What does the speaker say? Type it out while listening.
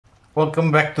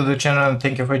Welcome back to the channel and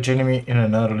thank you for joining me in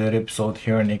another little episode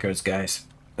here on Icarus, guys.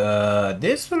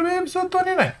 This will be episode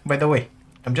 29, by the way.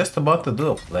 I'm just about to do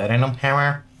a platinum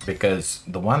hammer because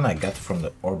the one I got from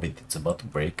the orbit it's about to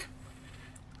break.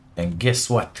 And guess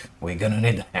what? We're gonna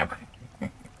need a hammer.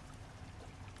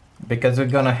 Because we're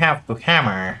gonna have to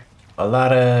hammer a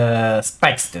lot of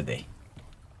spikes today.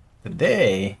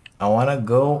 Today, I wanna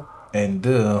go and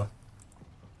do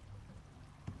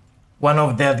one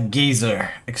of that Geyser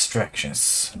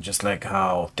extractions, just like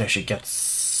how Tashi gets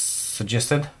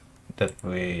suggested that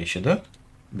we should do,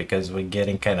 because we're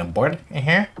getting kind of bored in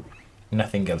here.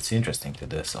 Nothing else interesting to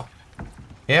do, so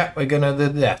yeah, we're gonna do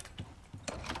that.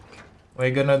 We're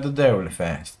gonna do that really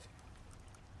fast.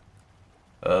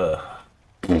 I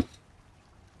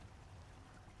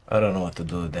don't know what to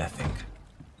do with that thing.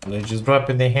 Let's just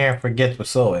drop it in here and forget we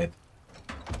saw it.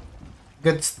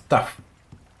 Good stuff.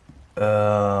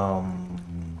 I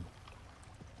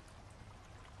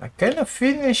kind of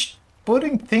finished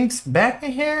putting things back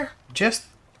in here, just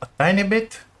a tiny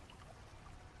bit.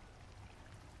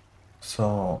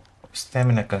 So,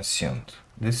 stamina consumed.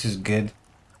 This is good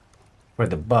for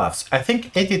the buffs. I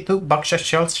think 82 buckshot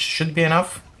shells should be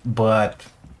enough, but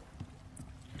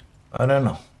I don't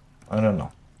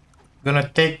know. Gonna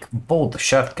take both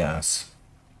shotguns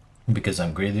because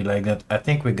I'm greedy like that. I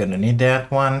think we're gonna need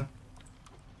that one.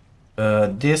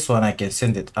 This one I can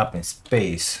send it up in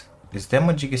space. Is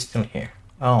demo jig still here?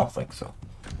 I don't think so.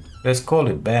 Let's call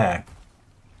it back.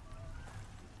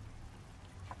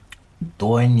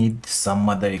 Do I need some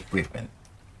other equipment?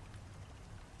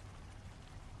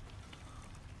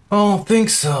 I don't think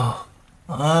so.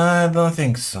 I don't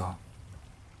think so.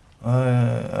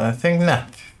 I think not.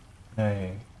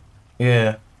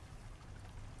 Yeah.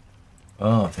 I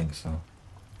don't think so.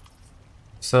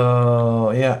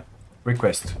 So, yeah.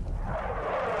 Request.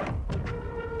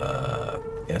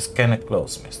 It's kinda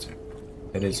close, mister.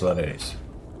 It is what it is.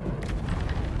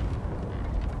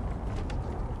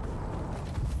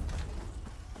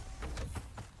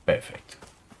 Perfect.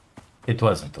 It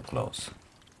wasn't too close.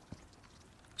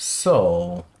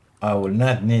 So, I will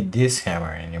not need this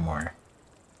hammer anymore.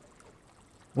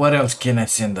 What else can I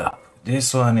send up?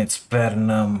 This one, it's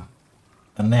platinum.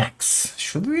 An axe.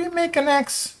 Should we make an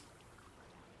axe?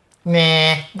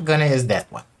 Nah, gonna use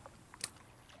that one.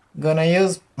 Gonna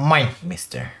use mine,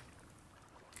 mister.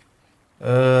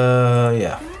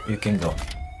 Yeah, you can go.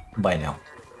 Bye now.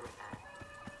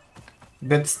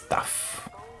 Good stuff.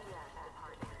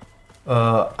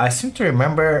 I seem to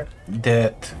remember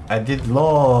that I did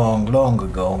long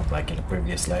ago, like in a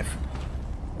previous life,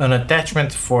 an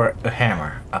attachment for a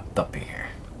hammer up top in here.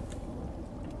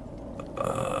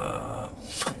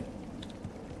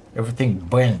 Everything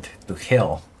burned to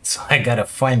hell, so I gotta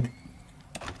find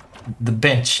the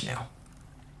bench now.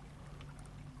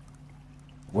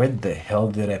 Where the hell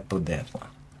did I put that one?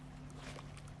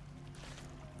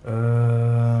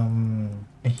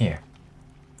 Here.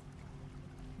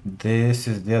 This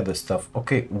is the other stuff.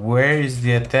 Okay, where is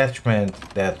the attachment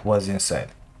that was inside?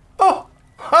 Oh,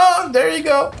 there you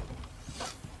go.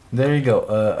 There you go.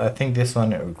 I think this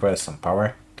one requires some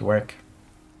power to work.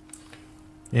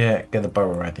 Yeah, get the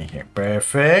power right in here.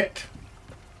 Perfect.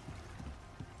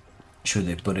 Should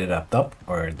we put it up top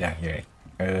or down here?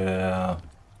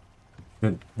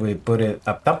 Should we put it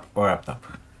up top or up top?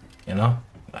 You know,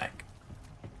 like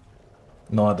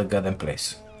no other goddamn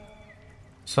place.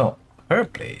 So her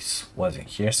place was in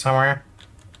here somewhere.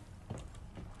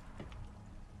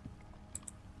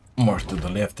 More to the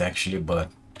left actually, but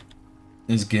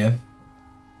it's good.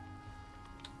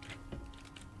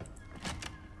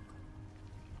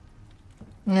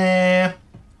 Nah.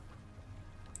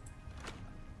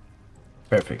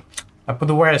 Perfect. I put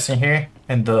the wires in here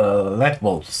and the light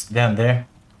bulbs down there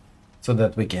so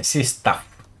that we can see stuff.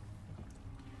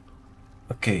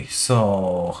 Okay,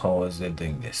 so how was I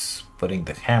doing this? Putting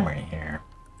the hammer in here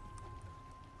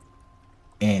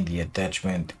and the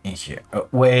attachment in here.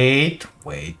 Wait.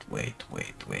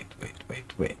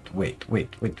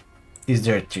 Is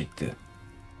there a tier 2?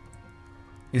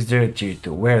 Is there a tier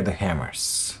 2? Where are the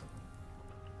hammers?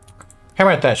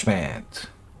 Hammer attachment.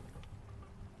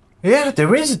 Yeah,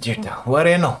 there is a tier 2. What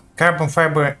do you know? Carbon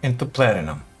fiber into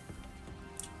platinum.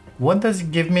 What does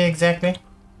it give me exactly?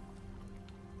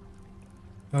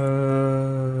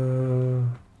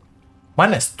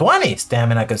 Minus 20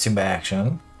 stamina consumed by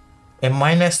action. And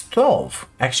minus 12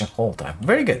 action hold time.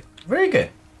 Very good. Very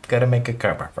good. Gotta make a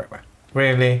carbon fiber.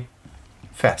 Really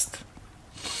fast.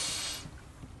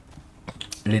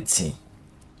 Let's see.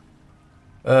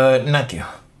 Not you.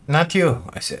 Not you,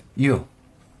 I said. You.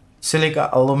 Silica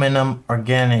aluminum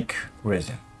organic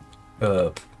resin.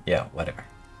 Yeah, whatever.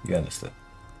 You understood.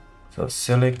 So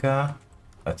silica,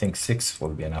 I think 6 will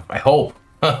be enough. I hope.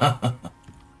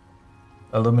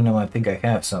 Aluminum, I think I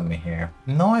have some in here.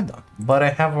 No, I don't. But I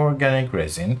have organic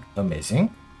resin. Amazing.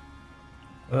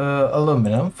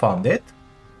 Aluminum, found it.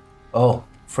 Oh,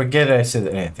 forget I said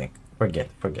anything. Forget.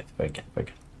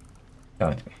 Come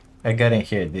with me. I got in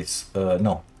here this,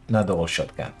 no, not the old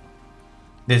shotgun.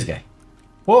 This guy.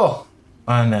 Whoa!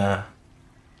 And,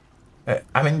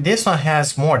 I mean, this one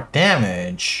has more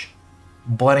damage,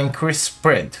 but increased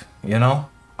spread, you know?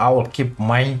 I will keep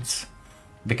mine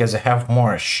because I have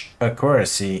more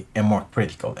accuracy and more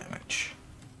critical damage.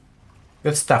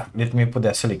 Good stuff. Let me put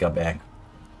that silica back.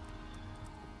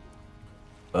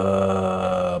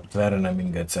 Platinum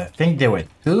ingots. I think there were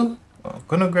 2. I'm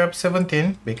gonna grab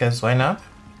 17 because why not?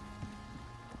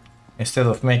 Instead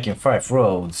of making 5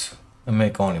 roads, I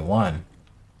make only 1.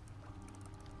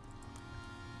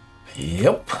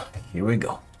 Yep, here we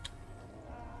go.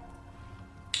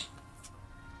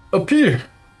 Appear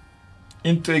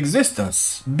into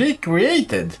existence. Be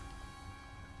created.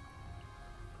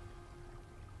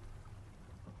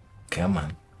 Come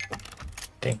on.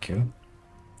 Thank you.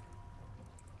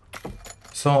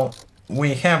 So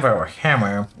we have our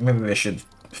hammer. Maybe we should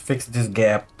fix this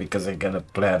gap because I got a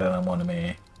platinum on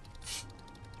me.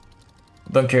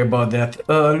 Don't care about that.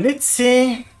 Let's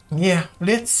see. Yeah,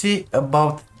 let's see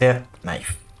about that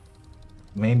knife.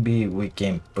 Maybe we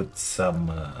can put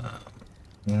some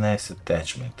nice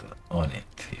attachment on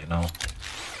it, you know.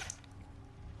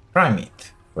 Prime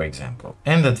it, for example,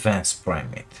 and advanced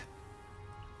prime it.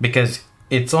 Because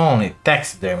it's only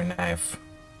taxidermy knife.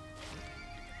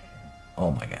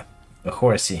 Oh my god, the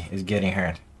horsey is getting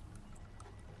hurt.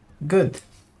 Good.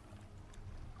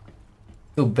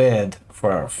 Too bad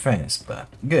for our fence, but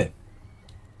good.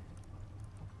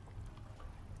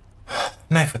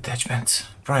 Knife attachments,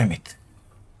 prime it.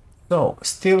 So,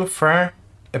 steel, fur,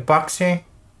 epoxy,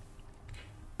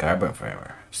 carbon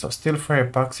fiber. So, steel, fur,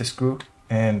 epoxy screw,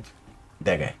 and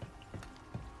that guy.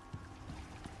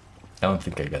 I don't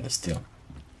think I got the steel.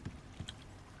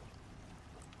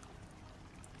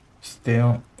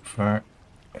 Steel, fur,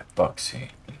 epoxy,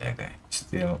 and that guy.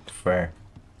 Steel, fur,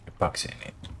 epoxy in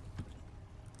it.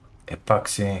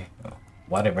 Epoxy, oh,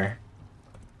 whatever.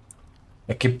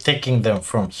 I keep taking them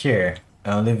from here.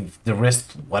 I'll leave the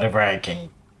rest, whatever I can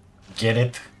get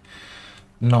it.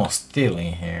 No steel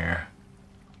in here.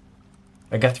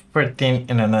 I got 13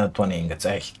 and another 20 ingots.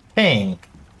 I think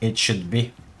it should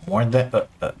be more than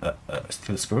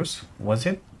steel screws. Was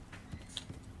it?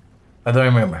 I don't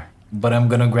remember, but I'm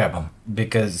gonna grab them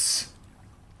because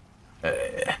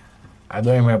I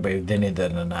don't remember if they need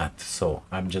it or not. So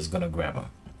I'm just gonna grab them.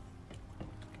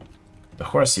 The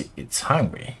horsey, it's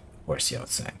hungry. Horsey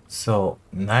outside. So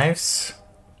knives,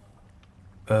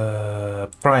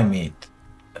 prime it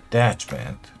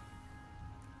attachment,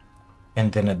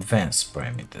 and then advanced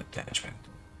prime it attachment.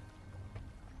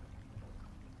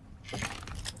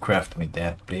 Craft me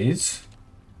that, please.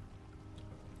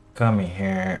 Come in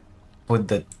here. Put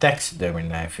the taxidermy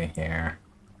knife in here.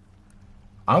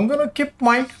 I'm gonna keep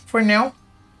mine for now.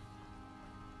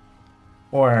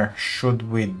 Or should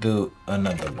we do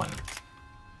another one?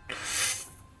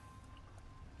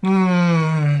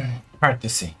 Hard to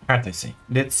see.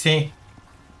 Let's see.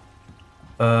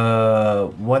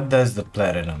 What does the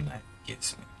platinum knife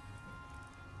gives me?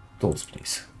 Tools,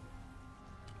 please.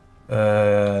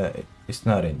 It's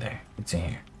not in there. It's in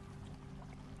here.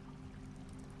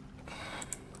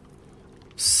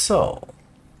 So,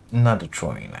 not the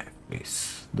throwing knife,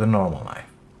 please. The normal knife.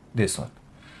 This one.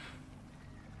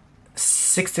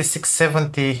 66,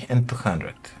 70, and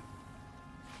 200.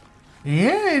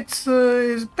 Yeah, it's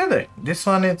better. This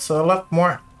one, it's a lot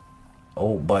more.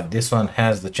 Oh, but this one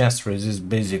has the chance to resist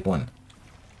basic one.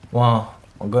 Well,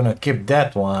 I'm gonna keep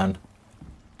that one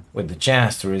with the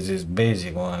chance to resist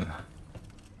basic one.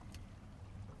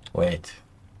 Wait.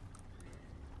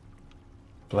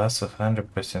 Plus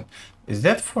 100%. Is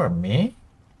that for me?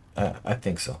 I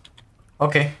think so.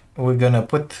 Okay, we're gonna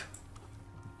put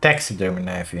taxidermy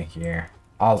knife in here.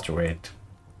 Alter it.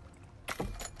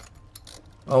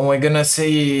 Oh, we're gonna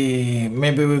see,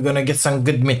 maybe we're gonna get some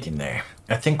good meat in there.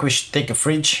 I think we should take a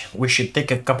fridge. We should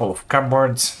take a couple of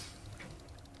cupboards.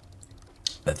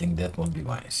 I think that would be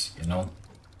wise, you know.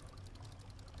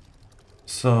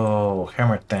 So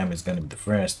hammer time is gonna be the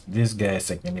first. These guys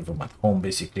I can leave them at home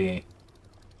basically.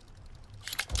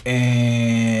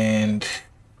 And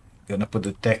gonna put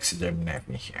the taxidermy knife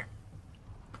in here.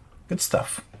 Good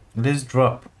stuff. Let's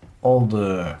drop all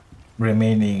the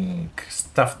remaining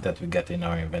stuff that we got in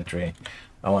our inventory.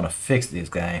 I want to fix this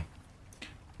guy.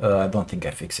 I don't think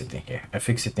I fix it in here. I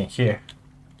fix it in here.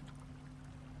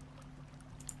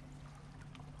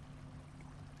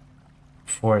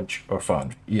 Forge or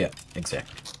foundry. Yeah,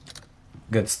 exactly.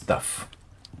 Good stuff.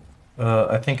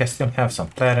 I think I still have some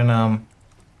platinum.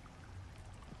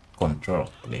 Control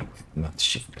click, not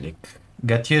shift click.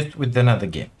 Got used with another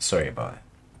game. Sorry about it.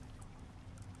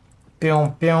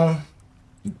 Pew, pew.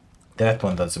 That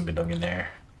one doesn't belong in there.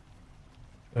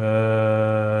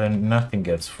 Nothing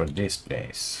else for this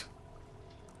place.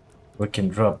 We can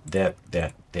drop that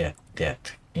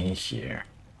in here.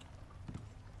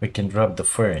 We can drop the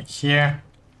fur in here.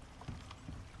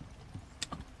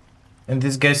 And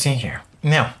this guy's in here.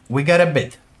 Now, we got a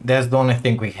bed. That's the only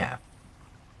thing we have.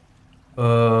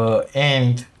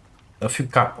 And a few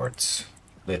cupboards.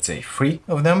 Let's say 3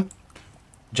 of them.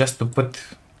 Just to put,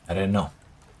 I don't know,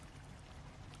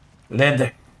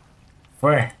 leather,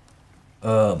 fur.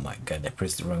 Oh my god, I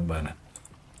pressed the wrong button.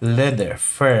 Leather,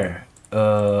 fur,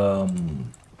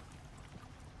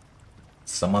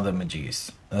 some other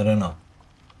magics. I don't know.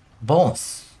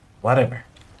 Bones, whatever.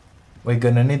 We're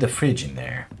gonna need a fridge in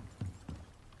there.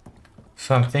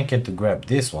 So I'm thinking to grab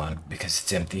this one because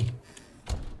it's empty.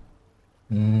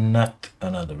 Not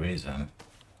another reason.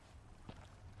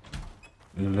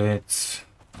 Let's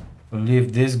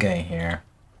leave this guy here.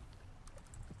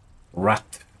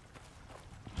 Rat.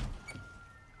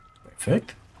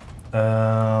 Perfect.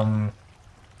 Gonna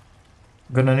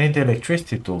need the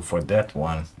electricity tool for that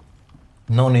one.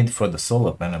 No need for the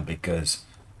solar panel because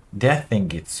that thing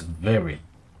gets very,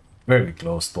 very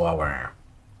close to our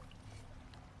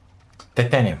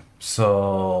titanium.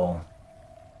 So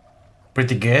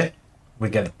pretty good. We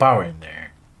got the power in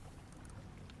there.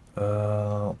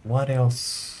 What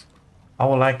else? I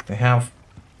would like to have.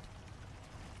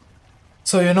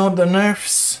 So you know the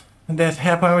nerfs that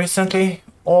happened recently?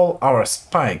 All our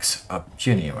spikes are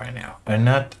puny right now, are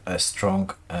not as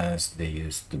strong as they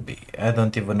used to be. I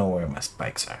don't even know where my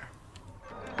spikes are.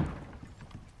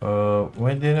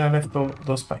 Where did I left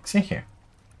those spikes? In here.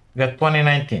 We got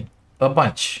 2019. A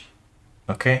bunch.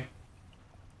 Okay?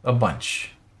 A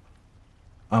bunch.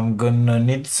 I'm gonna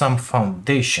need some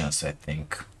foundations, I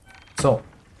think. So,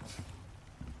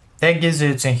 that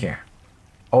Geyser in here.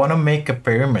 I wanna make a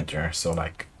perimeter, so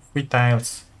like 3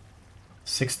 tiles,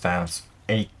 6 tiles,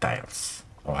 8 tiles.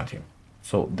 I want him.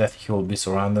 So that he will be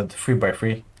surrounded 3 by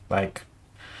 3, like,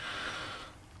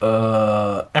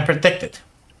 and protected.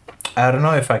 I don't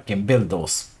know if I can build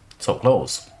those so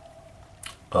close.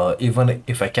 Even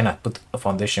if I cannot put a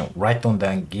foundation right on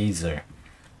that Geyser,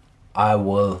 I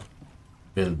will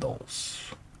build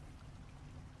those.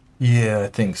 Yeah, I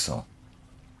think so.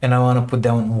 And I want to put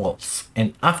down walls.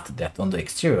 And after that, on the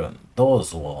exterior,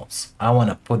 those walls, I want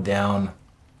to put down,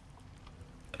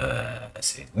 let's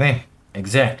see,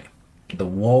 exactly, the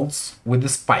walls with the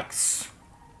spikes.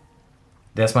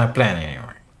 That's my plan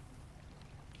anyway.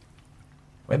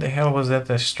 Where the hell was that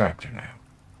extractor now?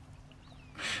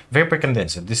 Vapor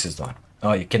condenser, this is the one.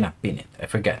 Oh, you cannot pin it. I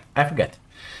forgot.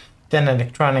 10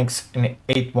 electronics and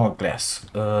 8 more glass.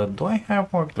 Do I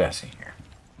have more glass in here?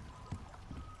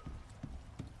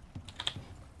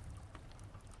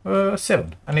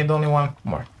 7. I need only 1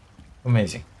 more.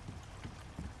 Amazing.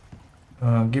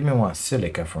 Give me 1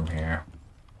 silica from here.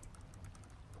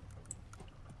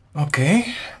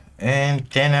 Okay. And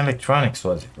 10 electronics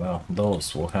was it? Well,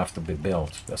 those will have to be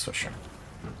built, that's for sure.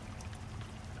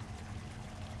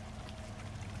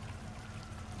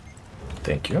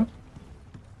 Thank you.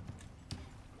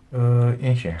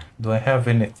 In here, do I have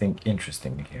anything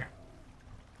interesting in here?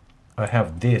 I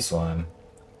have this one.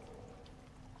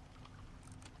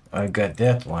 I got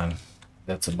that one.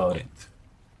 That's about it.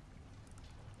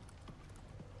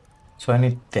 So I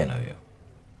need 10 of you,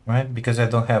 right? Because I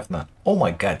don't have none. Oh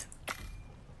my god.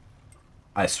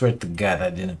 I swear to god I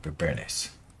didn't prepare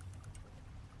this.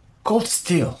 Cold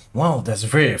steel. Wow, that's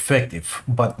very effective.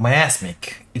 But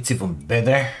miasmic, it's even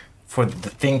better for the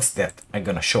things that are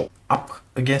gonna show up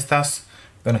against us.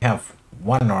 We're gonna have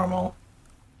 1 normal,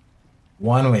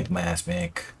 1 with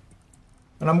miasmic,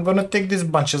 and I'm gonna take this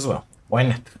bunch as well. Why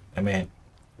not? I mean,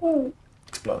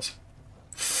 explosive.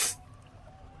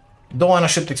 Don't wanna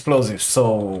shoot explosives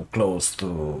so close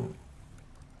to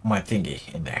my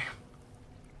thingy in there.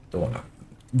 Don't wanna.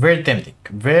 Very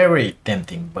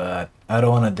tempting, but I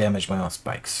don't wanna damage my own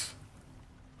spikes.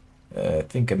 I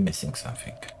think I'm missing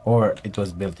something, or it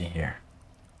was built in here.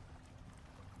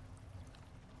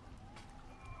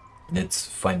 Let's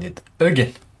find it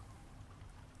again.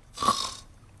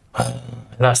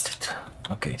 Lost it.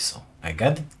 Okay, so I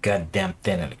got the goddamn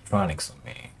 10 electronics on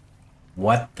me.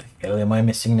 What the hell am I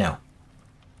missing now?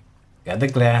 Got the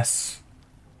glass.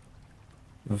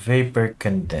 Vapor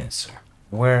condenser.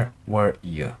 Where were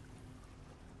you?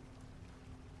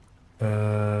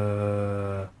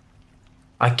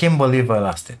 I can't believe I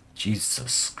lost it.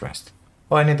 Jesus Christ.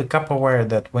 Oh, I need the copper wire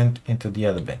that went into the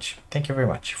other bench. Thank you very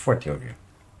much. 40 of you.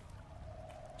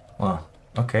 Well,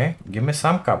 okay. Give me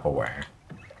some copper wire.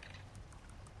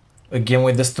 Again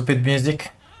with the stupid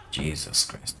music. Jesus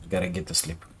Christ. Gotta get to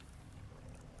sleep.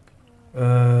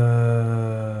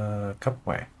 Copper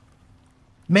wire.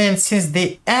 Man, since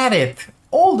they added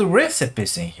all the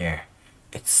recipes in here,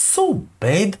 it's so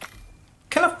bad.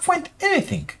 Cannot find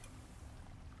anything.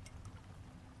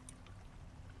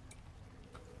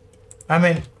 I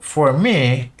mean, for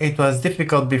me, it was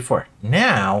difficult before.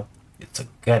 Now, it's a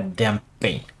goddamn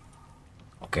pain.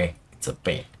 Okay, it's a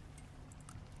pain.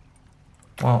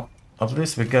 Well, at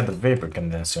least we got the vapor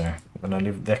condenser. I'm gonna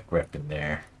leave that crap in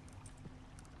there.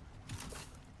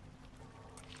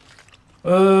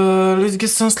 Let's get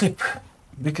some sleep.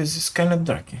 Because it's kind of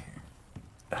dark in here.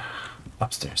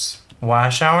 Upstairs.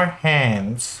 Wash our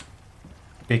hands.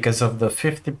 Because of the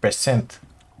 50%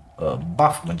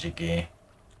 buff magic.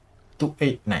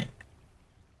 289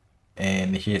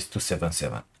 and he is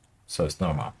 277, so it's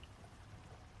normal.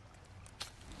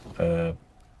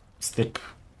 Sleep.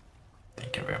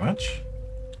 Thank you very much.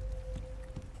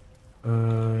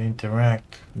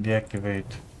 Interact,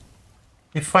 deactivate.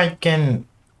 If I can,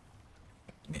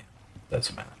 yeah,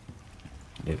 that's matter.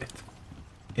 Leave it.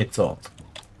 It's old.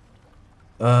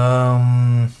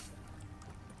 I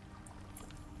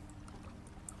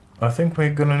think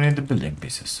we're gonna need the building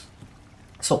pieces.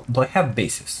 So, do I have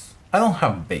bases? I don't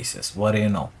have bases. What do you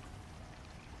know?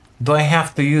 Do I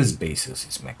have to use bases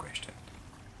is my question.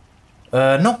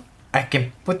 No. I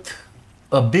can put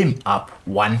a beam up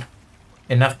one.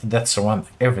 And after that surround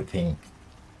everything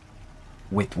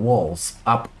with walls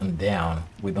up and down.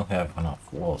 We don't have enough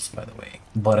walls, by the way.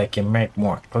 But I can make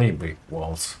more clay brick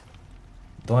walls.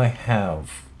 Do I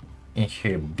have in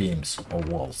here beams or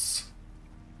walls?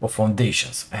 Or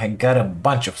foundations? I got a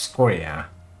bunch of scoria.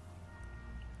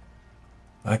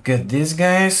 I got these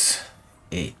guys.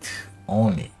 8.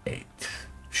 Only 8.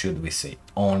 Should we say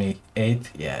only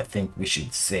 8? Yeah, I think we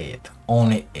should say it.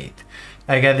 Only 8.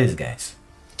 I got these guys.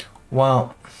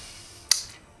 Well,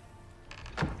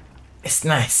 it's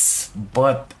nice,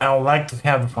 but I would like to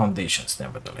have the foundations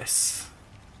nevertheless.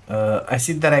 I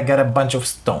see that I got a bunch of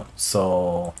stone,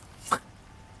 so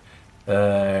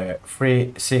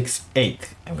 3, 6,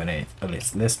 8. I'm gonna need at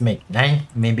least. Let's make 9.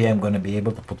 Maybe I'm gonna be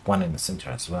able to put one in the center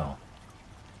as well.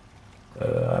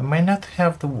 I might not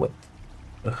have the wood.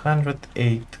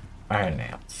 108 iron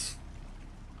nails.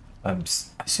 I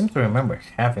seem to remember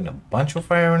having a bunch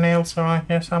of iron nails around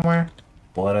here somewhere,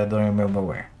 but I don't remember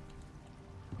where.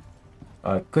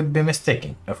 I could be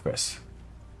mistaken, of course.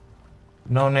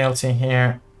 No nails in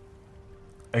here.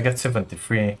 I got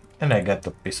 73, and I got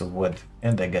a piece of wood,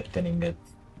 and I got 10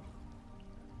 ingots.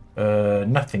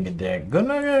 Nothing in there.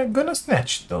 Gonna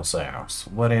snatch those arrows.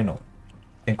 What do you know?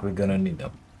 Think we're gonna need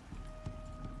them.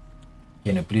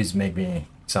 Can you please make me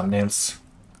some nails?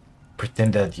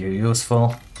 Pretend that you're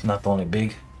useful, not only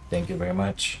big. Thank you very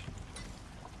much.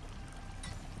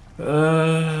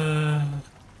 Yeah.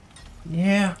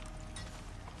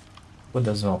 What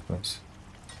does no please?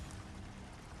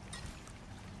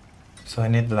 So I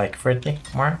need like 30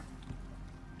 more.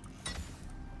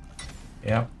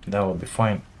 Yeah, that will be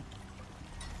fine.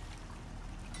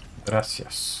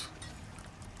 Gracias.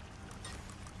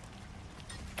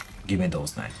 Give me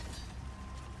those 9.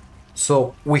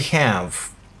 So we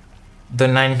have the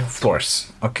 9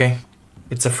 floors, okay?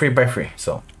 It's a 3x3,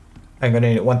 so I'm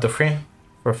gonna need 1, 2, 3,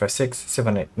 4, 5, 6,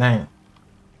 7, 8, 9.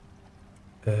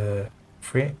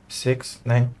 3, 6,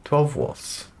 9, 12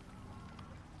 walls.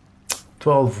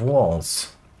 12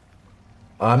 walls.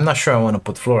 I'm not sure I want to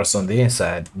put floors on the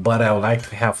inside, but I would like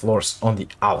to have floors on the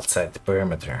outside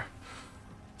perimeter.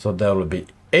 So that will be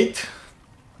 8.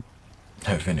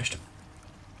 Have we finished?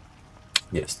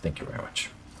 Yes, thank you very much.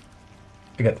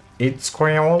 I got 8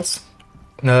 square walls.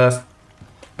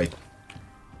 Wait.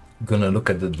 Gonna look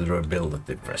at the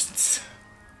durability first.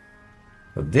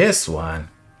 So this one,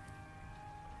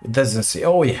 it doesn't say.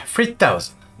 Oh yeah,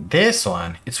 3,000. This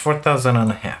one, it's 4,000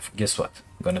 and a half. Guess what?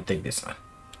 I'm gonna take this one.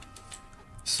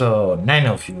 So 9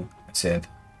 of you, I said.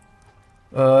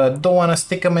 Don't wanna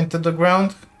stick them into the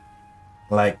ground,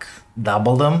 like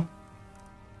double them,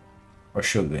 or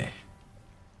should we?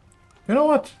 You know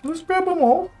what? Let's grab them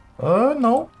all.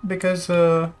 No, because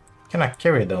cannot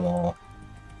carry them all.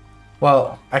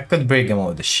 Well, I could bring them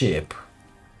on the ship.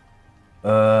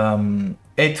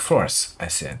 8 floors, I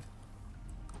said.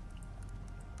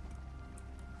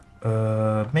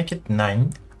 Make it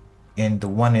 9, and the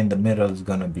one in the middle is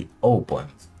gonna be open,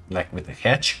 like with a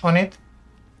hatch on it.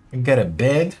 You got a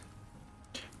bed.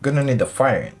 Gonna need a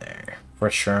fire in there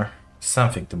for sure.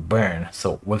 something to burn,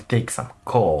 so we'll take some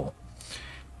coal.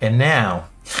 And now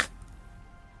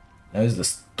is the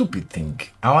stupid thing.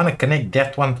 I want to connect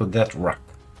that one to that rock.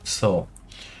 So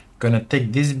gonna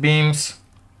take these beams,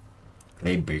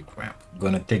 clay brick ramp.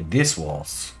 Gonna take these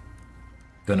walls.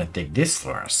 Gonna take these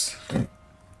floors.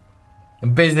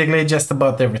 And basically just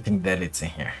about everything that it's in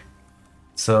here.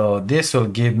 So this will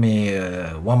give me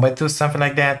 1x2, something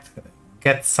like that.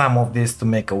 Get some of this to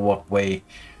make a walkway.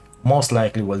 Most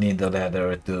likely we'll need a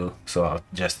ladder or two, so I'll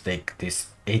just take this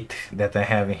 8 that I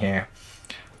have in here.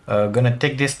 Gonna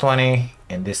take this 20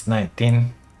 and this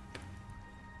 19.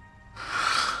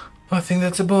 I think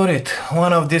that's about it.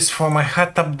 One of this for my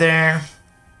hut up there.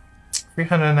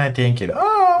 319 kilo.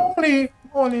 Oh,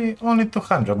 only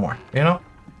 200 more, you know?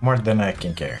 More than I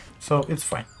can carry. So it's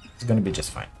fine. It's gonna be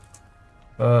just fine.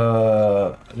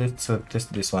 Let's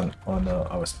test this one on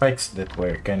our spikes that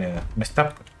were kind of messed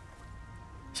up.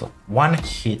 So 1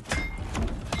 hit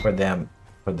for them,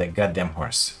 for the goddamn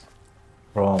horse.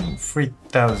 From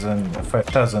 3,000,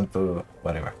 5,000 to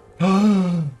whatever.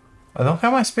 I don't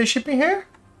have my spaceship in here?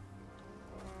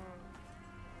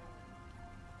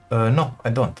 No, I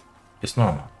don't. It's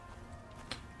normal.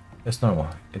 It's normal.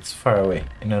 It's far away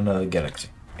in another galaxy.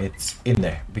 It's in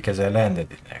there because I landed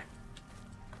in there.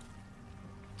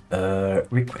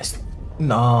 Request.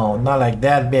 No, not like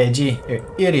that, B.I.G. You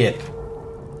idiot.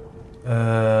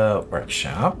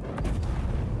 Workshop.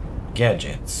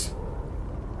 Gadgets.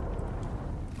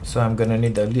 So I'm gonna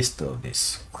need a list of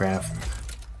this. Craft.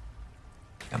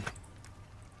 Come.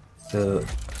 2,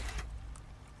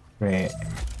 3.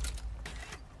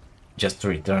 Just to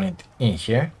return it in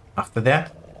here. After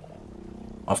that.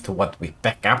 After what we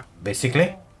pack up,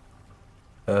 basically.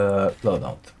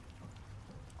 Loadout.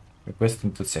 Request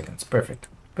in 2 seconds. Perfect.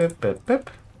 Pip, pip, pip.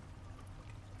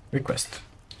 Request.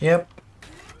 Yep.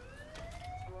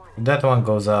 That one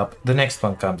goes up. The next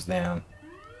one comes down.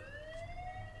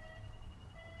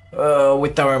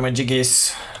 With our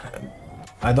majigis,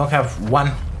 I don't have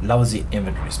one lousy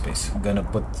inventory space. I'm gonna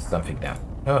put something down.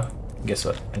 Oh, guess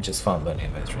what? I just found an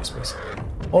inventory space.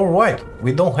 Alright,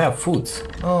 we don't have foods.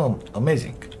 Oh,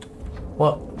 amazing.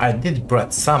 Well, I did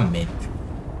brought some meat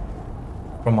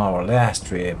from our last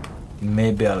trip.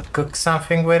 Maybe I'll cook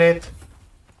something with it.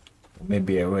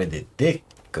 Maybe I already did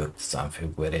cook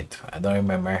something with it. I don't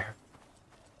remember.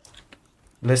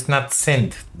 Let's not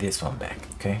send this one back,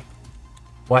 okay?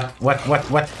 What?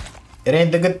 It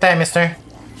ain't a good time, mister.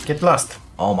 Get lost.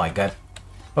 Oh my god.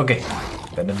 Okay,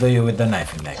 gonna do you with the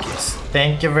knife in that case.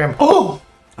 Thank you very much. Oh!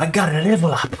 I got a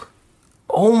level up.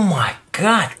 Oh my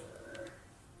god.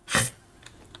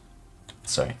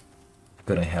 Sorry.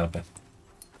 Couldn't help it.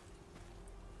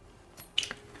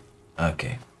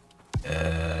 Okay.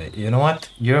 You know what?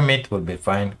 Your meat will be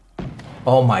fine.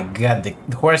 Oh my god, the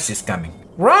horse is coming.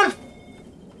 Run!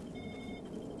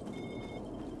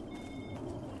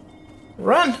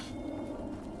 Run!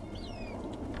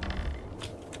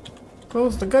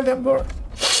 Close the goddamn door.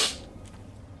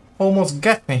 Almost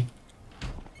got me.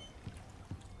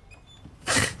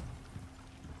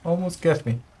 Almost got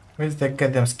me. Where's that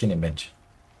goddamn skinny bench?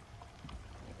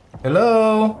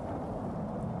 Hello?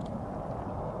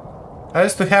 I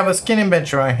used to have a skinny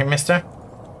bench around here, mister.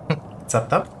 It's up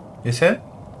top, you said?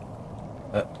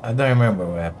 I don't remember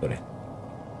where I put it.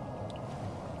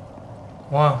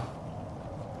 Wow.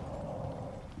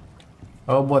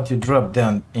 How about you drop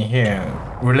down in here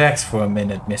and relax for a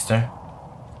minute, mister?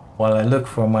 While I look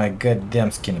for my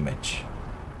goddamn skinny bench.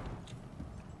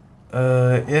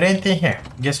 It ain't in here.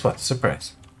 Guess what?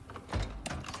 Surprise.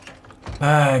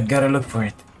 I gotta look for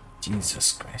it.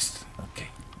 Jesus Christ. Okay.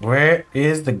 Where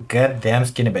is the goddamn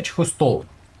skinny bench? Who stole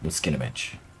the skinny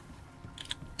bench?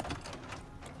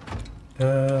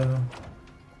 That's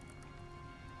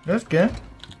good.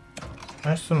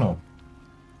 Nice to know.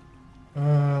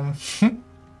 I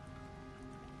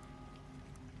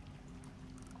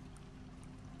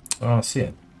don't see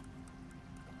it.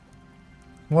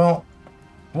 Well,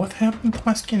 what happened to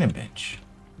my skinny bench?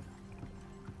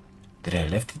 Did I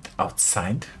left it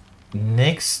outside?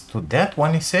 Next to that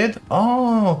one, he said?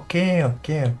 Oh, okay.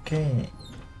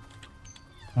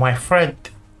 My friend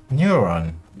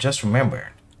neuron just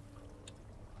remembered.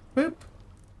 Boop.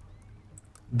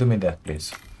 Do me that,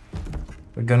 please.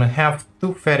 We're gonna have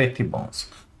 2 fatty T-bones.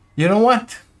 You know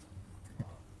what?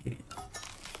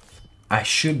 I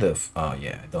should have... Oh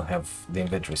yeah, I don't have the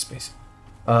inventory space.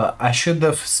 I should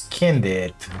have skinned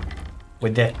it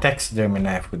with that taxidermy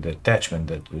knife with the attachment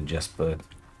that we just put.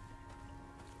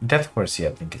 That horsey,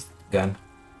 I think, is gone.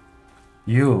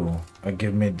 You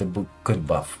give me the good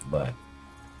buff, but...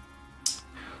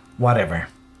 Whatever.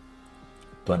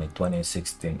 20,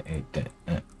 16, 8, 10.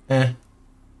 Eh,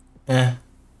 eh.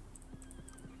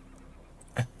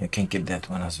 You can keep that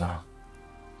one as well.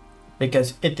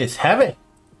 Because it is heavy.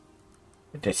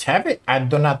 It is heavy. I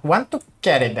do not want to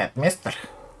carry that, mister.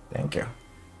 Thank you.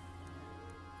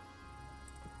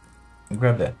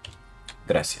 Grab that.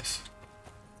 Gracias.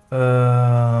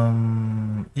 Yeah,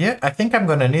 I think I'm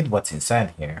gonna need what's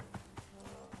inside here.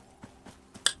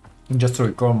 Just to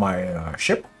recall my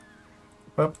ship.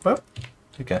 Up.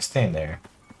 You can stay in there.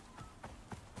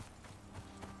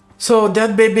 So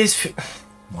that baby is...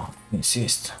 Oh,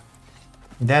 insist.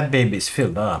 That baby is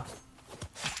filled up.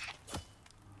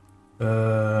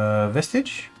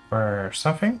 Vestige or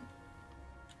something?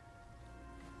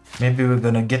 Maybe we're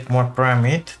gonna get more prime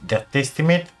meat. That tasty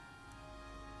meat?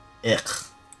 Ugh.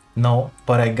 No,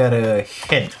 but I got a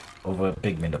head of a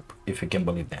pigment up, if you can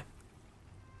believe that.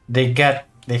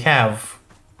 They have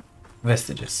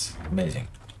vestiges. Amazing.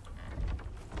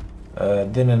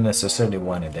 Didn't necessarily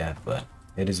wanted that, but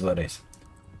it is what it is.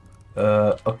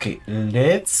 Okay,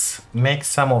 let's make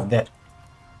some of that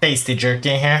tasty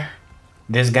jerky here.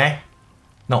 This guy.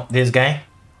 No, this guy.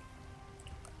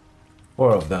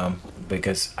 4 of them,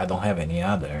 because I don't have any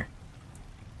other.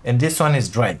 And this one is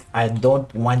dried. I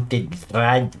don't want it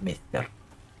dried, mister.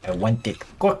 I want it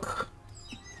cooked.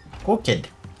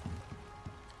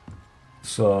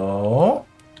 So,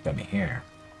 come here.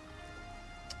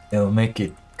 I'll make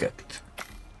it cooked.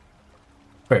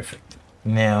 Perfect.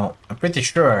 Now, I'm pretty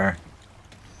sure...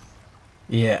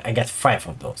 Yeah, I got 5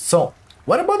 of those. So,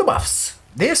 what about the buffs?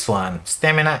 This one,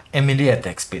 stamina and melee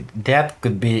attack speed. That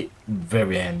could be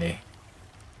very handy.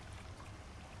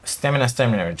 Stamina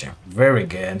energy. Very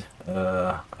good.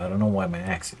 I don't know why my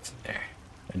axe is there.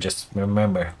 I just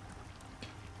remember.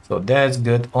 So that's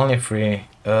good. Only 3.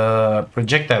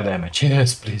 Projectile damage.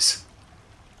 Yes, please.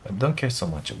 I don't care so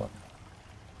much about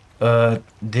it.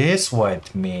 This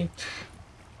white meat.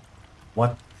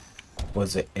 What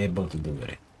was I able to do with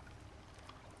it?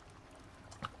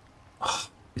 Oh,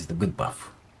 it's the good buff.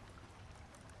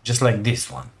 Just like this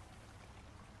one.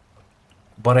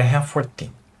 But I have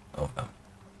 14 of them.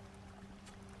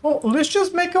 Well, let's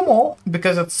just make them all,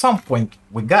 because at some point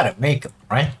we gotta make them,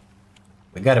 right?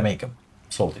 We gotta make them.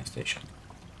 Salting station.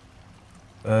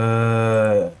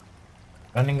 Running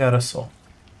out of salt.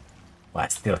 Well, I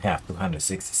still have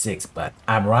 266, but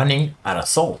I'm running out of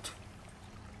salt.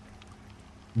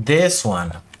 This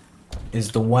one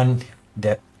is the one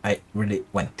that I really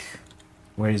want.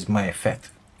 Where is my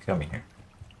effect? Come here.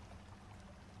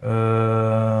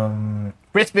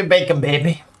 Crispy bacon,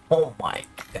 baby. Oh my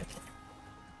god.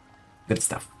 Good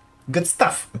stuff. Good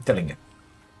stuff, I'm telling you.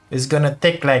 It's gonna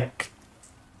take like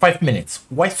 5 minutes.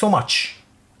 Why so much?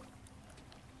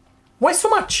 Why so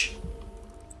much?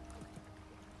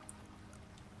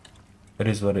 It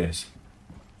is what it is.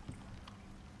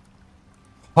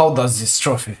 How does this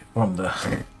trophy from the...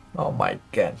 Oh my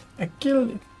god. I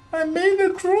killed it. I made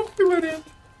a trophy with it.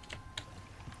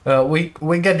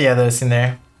 We got the others in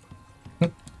there.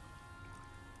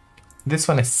 This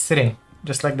one is sitting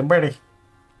just like the birdie.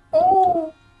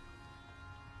 Oh!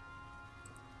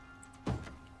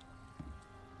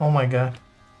 Oh my god.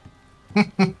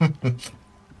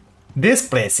 This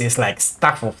place is like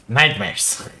stuck with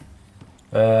nightmares.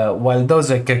 While those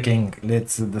are cooking,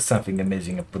 let's do something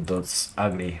amazing and put those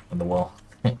ugly on the wall.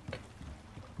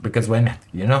 Because why not,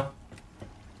 you know?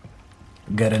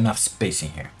 Got enough space in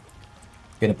here.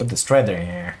 Gonna put the strider in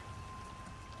here.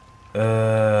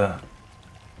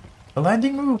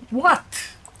 Aligning what?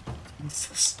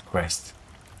 Jesus Christ.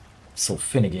 So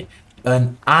finicky.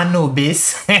 An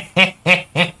Anubis.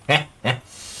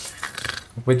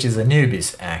 Which is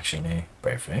Anubis, actually.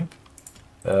 Perfect.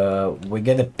 We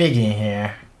get a pig in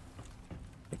here.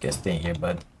 I can stay in here,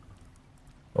 but...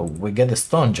 Oh, we get the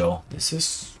stone jaw. This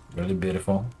is really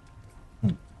beautiful.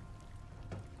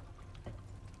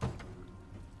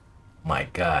 My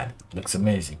god, looks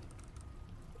amazing.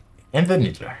 And the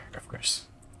needler, of course.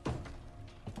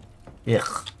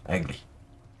 Ugh, ugly.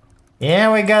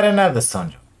 Yeah, we got another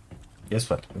stone jaw. Guess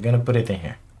what? We're gonna put it in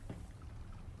here.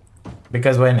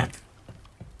 Because why not?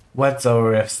 What's our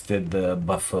rested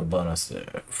buffer bonus?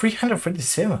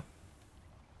 337.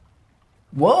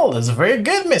 Well, that's very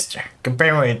good, mister.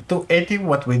 Comparing with 280,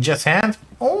 what we just had.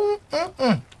 Oh,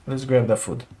 let's grab that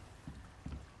food.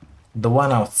 The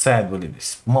one outside will be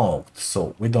smoked,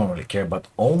 so we don't really care, but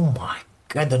oh my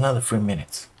god, another 3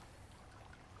 minutes.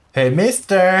 Hey,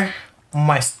 mister,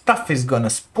 my stuff is gonna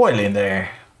spoil in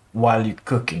there while you're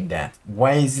cooking that.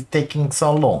 Why is it taking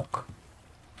so long?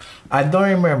 I don't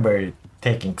remember it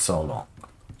taking so long.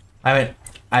 I mean,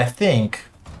 I think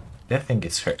that thing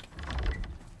is hurt.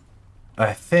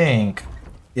 I think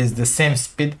is the same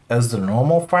speed as the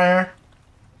normal fire.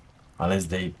 Unless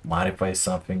they modify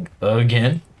something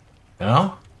again, you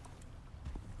know?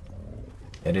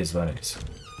 It is what it is.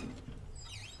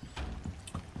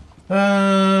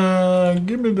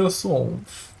 Give me the soul.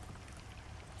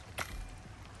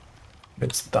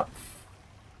 Good stuff.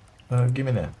 Give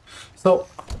me that. So,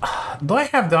 do I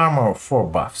have the armor of 4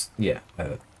 buffs? Yeah,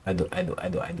 I do.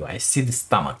 I see the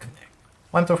stomach there.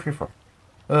 1, 2, 3, 4.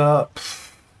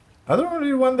 I don't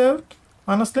really want that,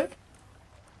 honestly.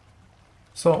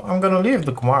 So I'm gonna leave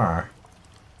the Kumar.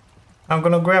 I'm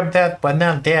gonna grab that, but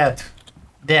not that.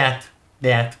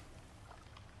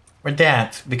 Or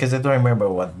that, because I don't remember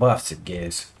what buffs it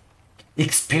gives.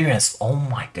 Experience, oh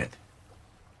my god.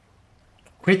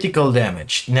 Critical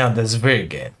damage, now that's very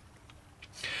good.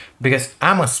 Because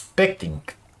I'm expecting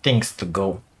things to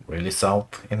go really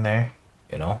south in there,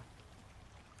 you know.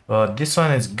 This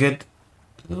one is good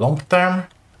long term,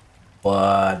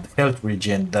 but health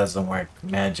regen doesn't work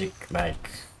magic like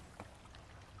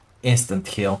instant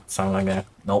heal, something like that.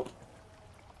 Nope.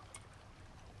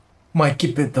 Might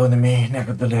keep it on me,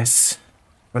 nevertheless,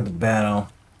 for the battle.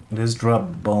 Let's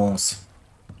drop bones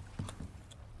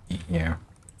in here.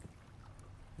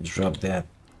 Let's drop that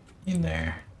in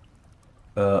there.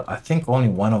 I think only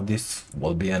one of these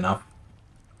will be enough.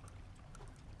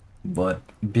 But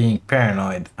being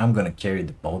paranoid, I'm gonna carry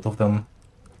the both of them.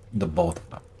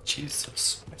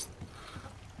 Jesus.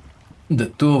 The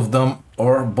 2 of them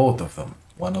or both of them.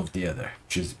 One of the other.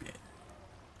 Choose me.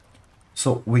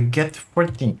 So we get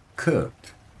 14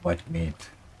 cooked white meat,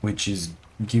 which is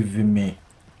giving me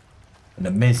an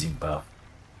amazing buff.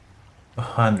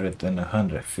 100 and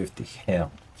 150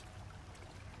 health.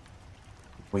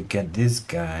 We get this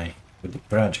guy with the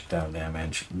projectile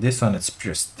damage. This one is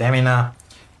pure stamina.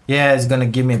 Yeah, it's gonna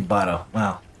give me battle.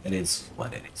 Well, it is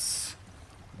what it is.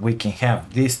 We can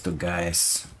have these 2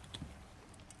 guys.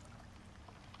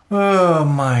 Oh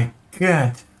my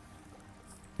god.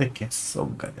 Taking so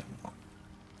goddamn long.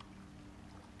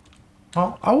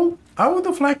 Oh, I would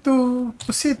have liked to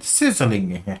see it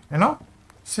sizzling in here, you know?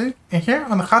 See in here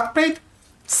on the hot plate?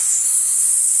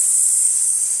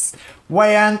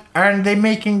 Why aren't they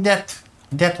making that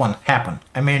one happen?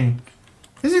 I mean,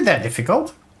 is it that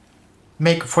difficult?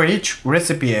 Make for each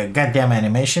recipe a goddamn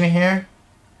animation here?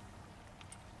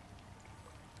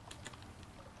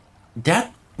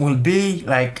 That will be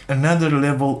like another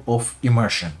level of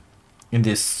immersion in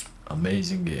this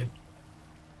amazing game.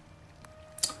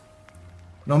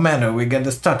 No matter, we get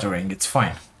the stuttering, it's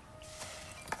fine.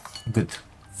 Good,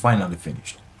 finally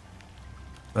finished.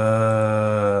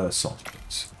 So,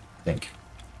 thank you.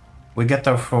 We get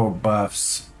our 4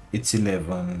 buffs, it's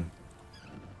 11.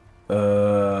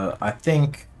 I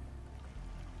think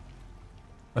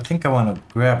I want to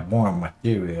grab more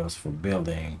materials for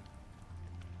building.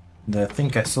 I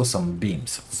think I saw some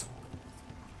beams also.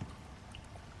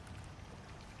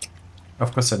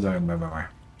 Of course I don't remember where.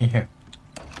 In here.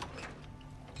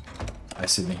 I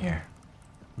see them here.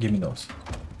 Give me those.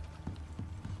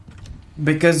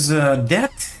 Because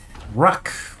that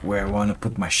rock where I want to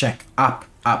put my shack up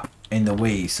in the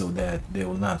way so that they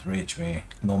will not reach me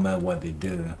no matter what they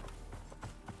do.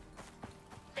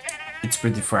 It's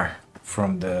pretty far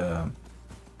from the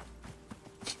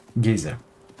Geyser,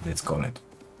 let's call it.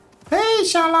 Hey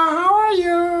Shala, how are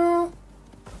you?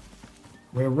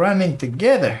 We're running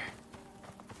together.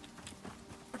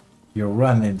 You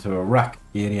run into a rock,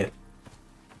 idiot.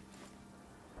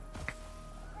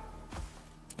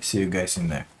 See you guys in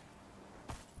there.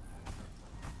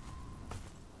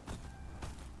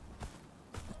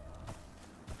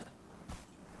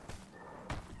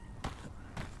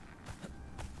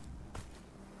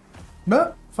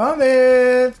 But found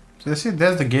it. You see,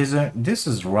 there's the geyser. This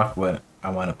is rock where I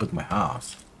want to put my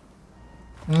house.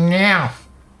 Meow,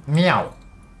 meow.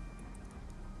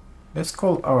 Let's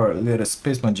call our little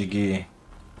space majiggy.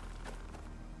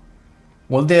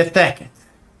 Will they attack it?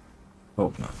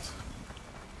 Hope not.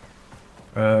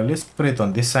 Let's put it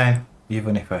on this side,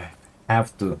 even if I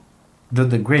have to do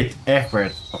the great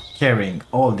effort of carrying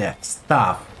all that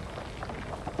stuff.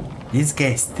 This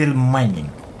guy is still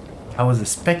mining. I was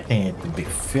expecting it to be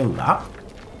filled up.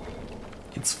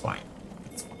 It's fine.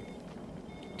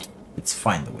 It's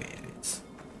fine the way it is.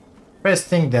 First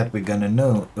thing that we're gonna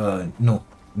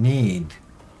need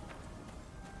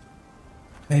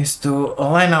is to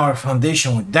align our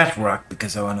foundation with that rock,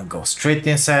 because I want to go straight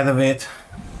inside of it.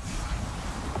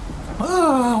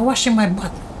 Oh, washing my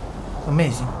butt.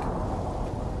 Amazing.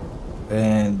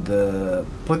 And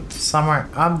put somewhere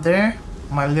up there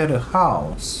my little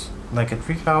house. Like a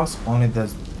tree house, only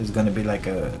there's gonna be like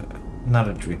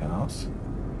another tree house.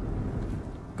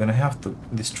 Gonna have to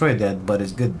destroy that, but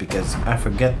it's good because I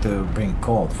forget to bring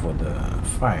coal for the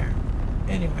fire.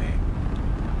 Anyway.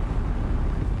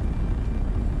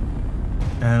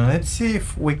 And let's see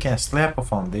if we can slap a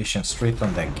foundation straight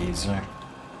on that geyser.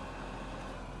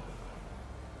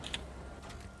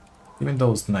 Even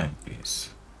those 9, please.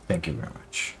 Thank you very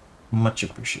much. Much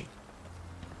appreciated.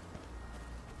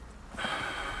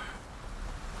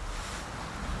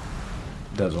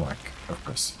 Doesn't work, of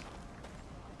course.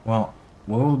 Well,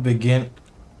 we will begin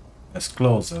as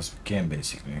close as we can,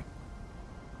 basically.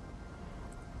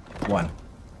 1,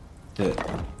 2,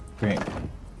 3,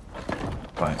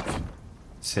 5,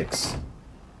 6,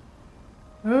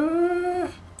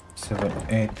 7,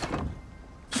 8.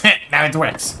 Now it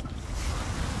works.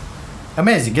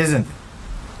 Amazing, isn't it?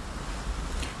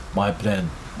 My plan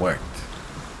worked.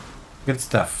 Good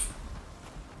stuff.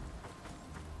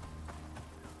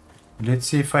 Let's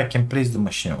see if I can place the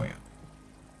machinery.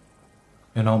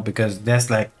 You know, because that's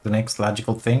like the next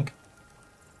logical thing.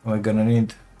 We're gonna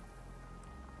need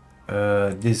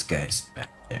these guys back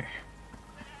there.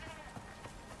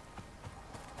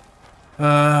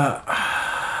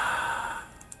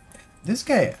 This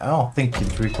guy, I don't think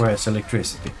it requires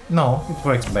electricity. No, it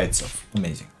works by itself.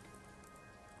 Amazing.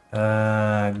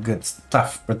 Good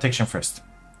stuff. Protection first.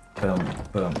 Boom,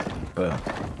 boom, boom,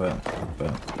 boom,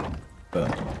 boom,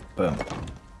 boom, boom.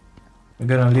 We're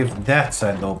gonna leave that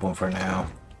side open for now.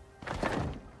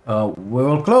 We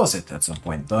will close it at some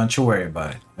point. Don't you worry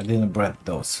about it. I didn't bring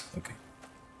those. Okay.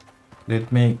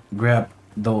 Let me grab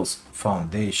those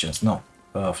foundations. No,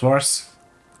 floors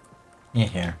in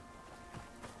here.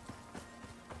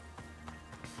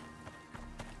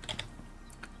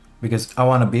 Because I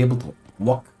want to be able to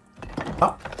walk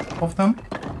up of them.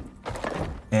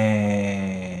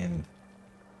 And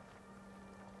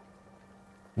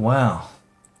wow,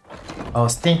 I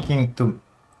was thinking to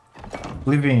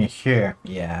leaving it here.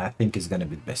 Yeah, I think it's gonna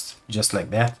be best. Just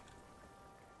like that.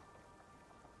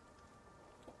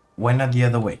 Why not the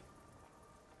other way?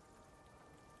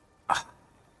 Ah,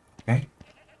 okay.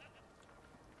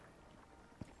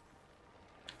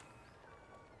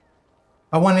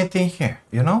 I want it in here,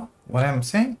 you know what I'm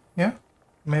saying? Yeah?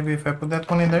 Maybe if I put that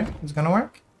one in there, it's gonna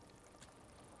work.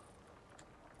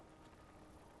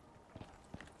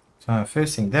 So I'm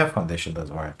facing that foundation does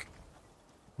work.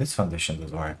 This foundation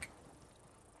does work.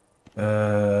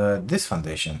 This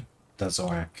foundation doesn't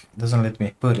work. Doesn't let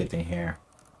me put it in here.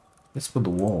 Let's put the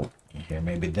wall in here.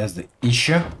 Maybe that's the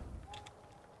issue.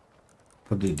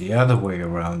 Put it the other way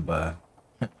around, but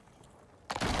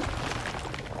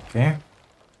okay.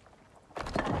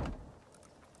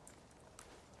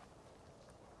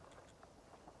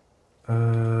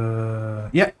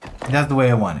 Yeah, that's the way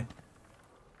I want it.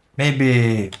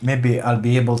 Maybe I'll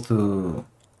be able to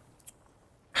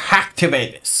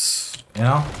activate this, you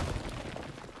know?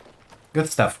 Good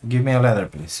stuff. Give me a ladder,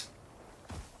 please.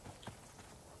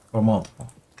 Or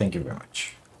multiple. Thank you very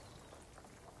much.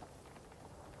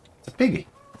 It's a piggy.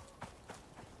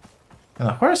 And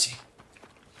a horsey.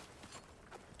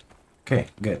 Okay,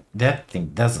 good. That thing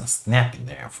doesn't snap in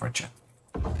there, unfortunately.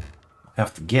 I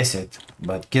have to guess it,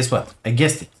 but guess what? I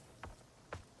guessed it.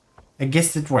 I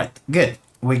guessed it right. Good.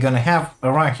 We're gonna have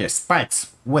around here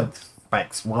spikes, wood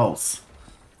spikes, walls.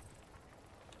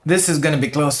 This is gonna be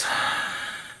close.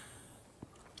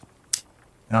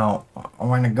 Now, I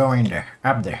wanna go in there,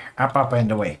 up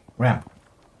and away. Ramp.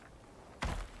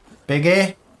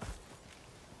 Piggy.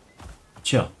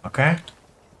 Chill, okay?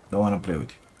 Don't wanna play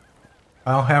with you.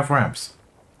 I don't have ramps.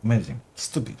 Amazing.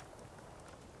 Stupid.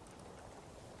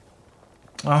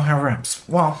 I don't have ramps.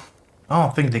 Well, I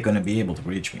don't think they're gonna be able to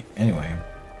reach me. Anyway.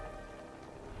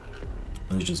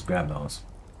 Let's just grab those.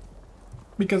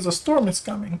 Because a storm is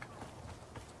coming.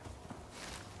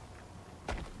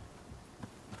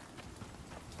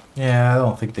 Yeah, I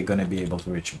don't think they're gonna be able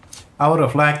to reach me. I would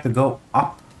have liked to go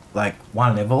up like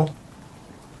one level.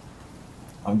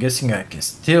 I'm guessing I can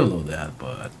still do that,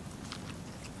 but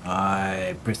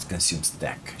I pressed consume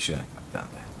stack. Shouldn't have done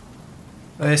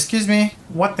that. Excuse me,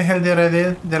 what the hell did I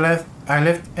do? I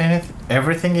left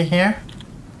everything in here?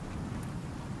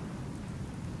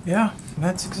 Yeah,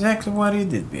 that's exactly what he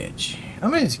did, B.I.G.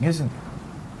 Amazing, isn't it?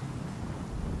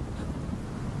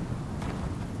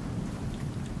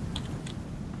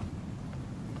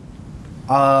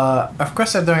 Of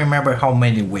course I don't remember how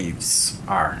many waves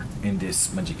are in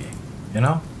this magic game, you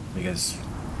know? Because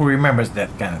who remembers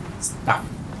that kind of stuff?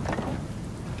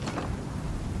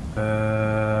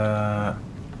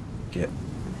 Get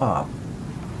up.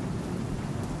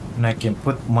 And I can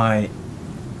put my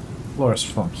floors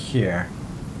from here.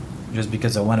 Just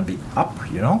because I want to be up,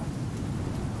 you know?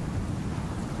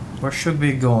 Or should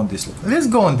we go on this level? Let's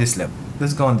go on this level.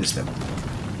 Let's go on this level.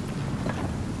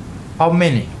 How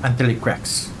many until it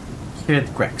cracks? Here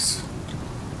it cracks.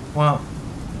 Well,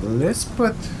 let's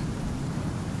put...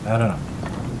 I don't know.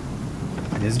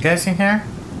 These guys in here?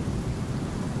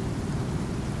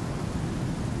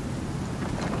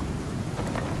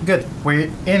 Good,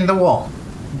 we're in the wall.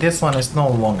 This one is no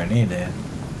longer needed.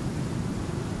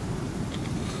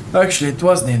 Actually, it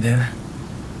was needed.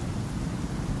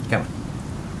 Come on.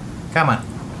 Come on.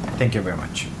 Thank you very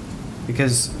much.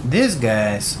 Because these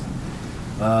guys,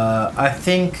 I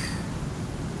think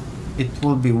it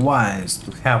will be wise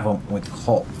to have them with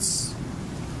holes.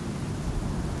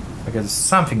 Because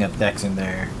something attacks in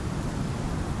there.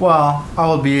 Well, I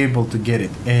will be able to get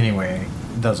it anyway.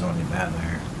 It doesn't really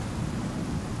matter.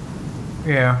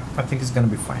 Yeah, I think it's gonna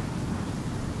be fine.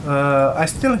 I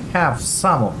still have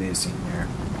some of this in here.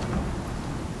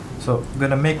 So, I'm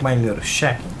gonna make my little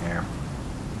shack in here.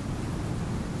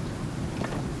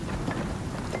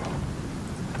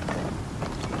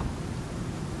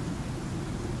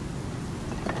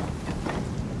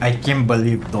 I can't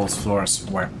believe those floors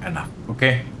were enough,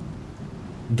 okay?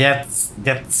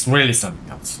 That's really something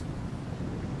else.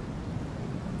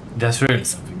 That's really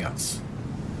something else.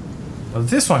 Well,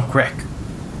 this one cracked.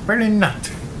 Apparently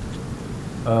not.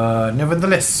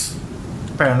 Nevertheless,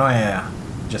 paranoia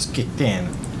just kicked in.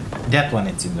 That one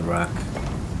it's in the rock.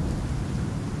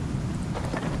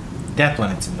 That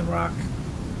one it's in the rock.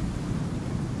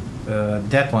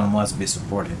 That one must be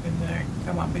supported in there.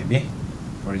 Come on, baby.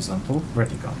 Horizontal,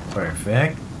 vertical.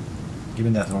 Perfect. Give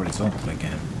me that horizontal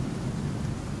again.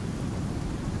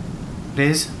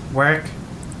 Please, work.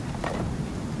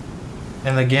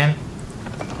 And again.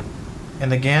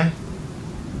 And again.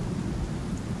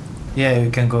 Yeah,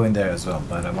 you can go in there as well,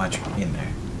 but I want you in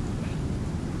there.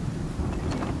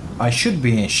 I should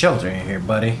be in shelter in here,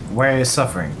 buddy. Why are you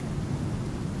suffering?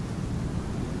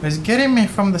 It's getting me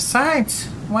from the sides.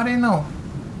 What do you know?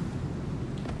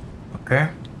 Okay.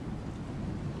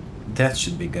 That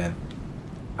should be good.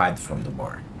 Hide from the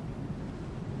bar.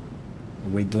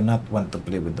 We do not want to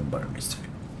play with the bar, mister.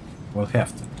 We'll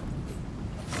have to.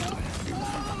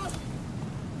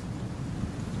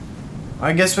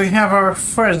 I guess we have our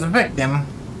first victim.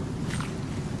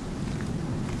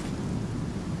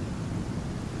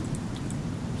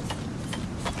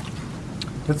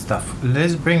 Good stuff.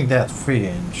 Let's bring that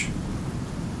fridge.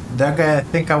 That guy, I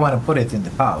think I want to put it in the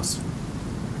house.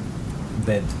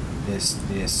 Bed, this,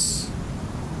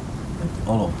 and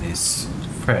all of this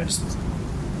first.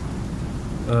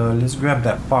 Let's grab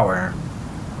that power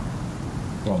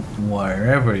from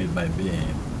wherever it might be.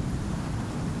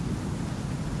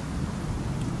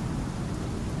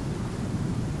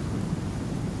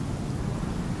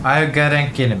 Are you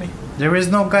goddamn kidding me? There is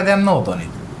no goddamn node on it.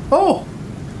 Oh!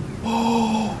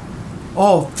 Oh!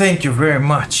 Oh, thank you very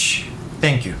much.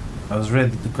 Thank you. I was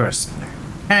ready to curse in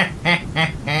there.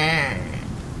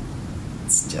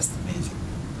 It's just amazing.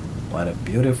 What a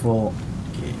beautiful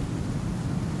game.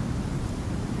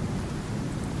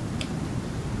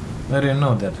 I didn't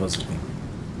know that was a thing.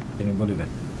 Can you believe it?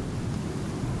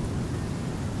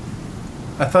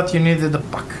 I thought you needed a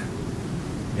puck.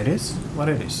 It is what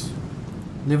it is.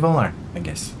 Live and learn, I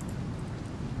guess.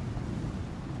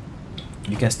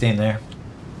 You can stay in there.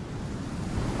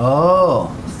 Oh!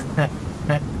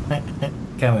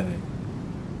 Come with me.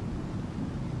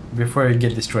 Before you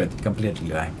get destroyed completely,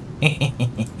 like.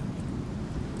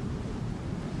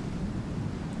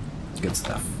 Good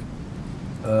stuff.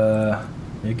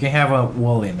 You can have a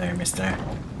wall in there, mister.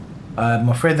 I'm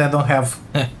afraid I don't have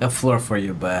a floor for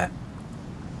you, but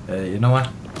you know what?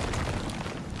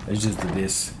 Let's just do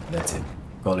this. That's it.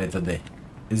 Call it a day.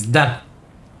 It's done.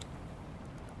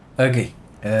 Okay.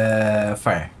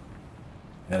 Fire.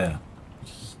 I don't know.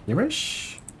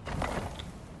 Here-ish?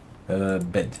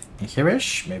 Bed. In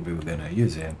here-ish? Maybe we're gonna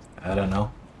use it. I don't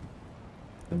know.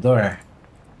 The door.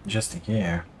 Just in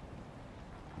here.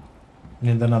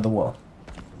 Need another wall.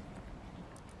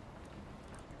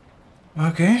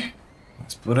 Okay.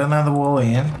 Let's put another wall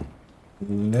in.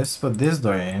 Let's put this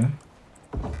door in.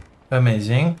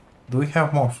 Amazing. Do we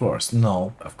have more floors?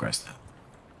 No, of course not.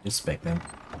 Respect them.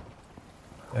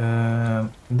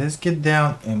 Let's get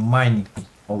down and mine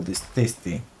all this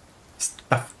tasty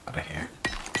stuff out of here.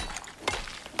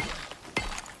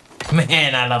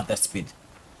 Man, I love that speed.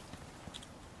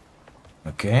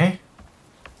 Okay.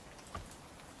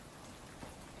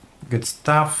 Good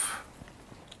stuff.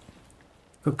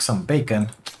 Cook some bacon.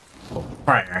 Oh,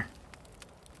 fire.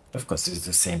 Of course, it's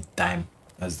the same time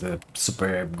as the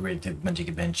super upgraded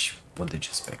magic bench. What did you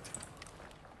expect?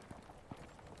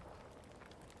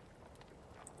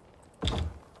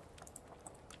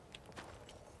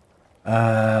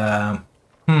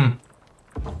 Hmm.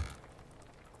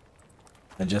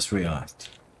 I just realized.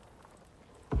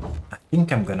 I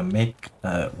think I'm gonna make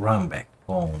a run back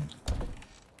home.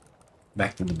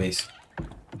 Back to the base.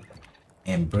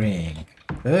 And bring...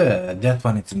 that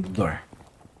one is in the door.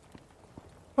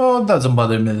 Oh, it doesn't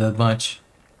bother me that much.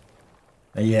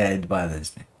 Yeah, it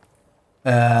bothers me.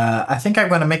 I think I'm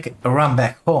gonna make a run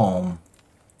back home.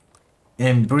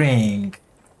 And bring...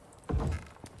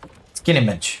 Skin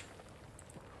image.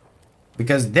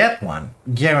 Because that one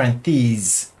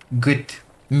guarantees good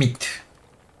meat.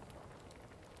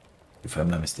 If I'm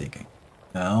not mistaken.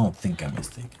 I don't think I'm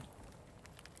mistaken.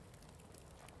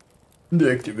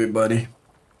 Deactivate, buddy.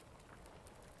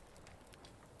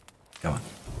 Come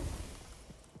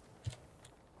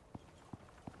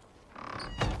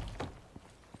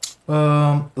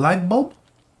on. Light bulb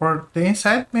for the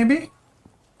inside, maybe?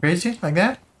 Crazy like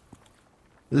that?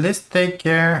 Let's take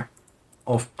care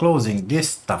of closing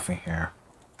this stuff in here.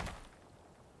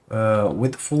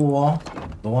 With the full wall.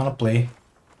 Don't wanna play.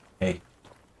 Hey,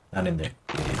 not in there.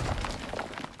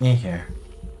 In here.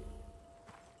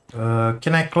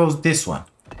 Can I close this one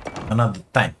another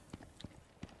time?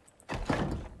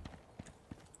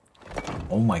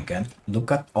 Oh my god,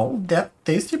 look at all that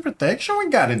tasty protection we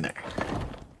got in there.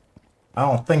 I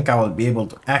don't think I will be able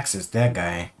to access that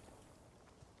guy.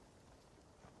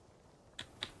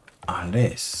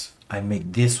 Unless I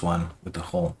make this one with a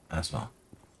hole as well.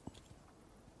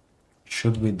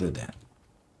 Should we do that?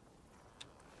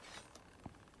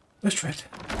 Let's try it.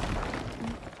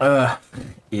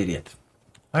 Idiot.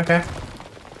 Okay.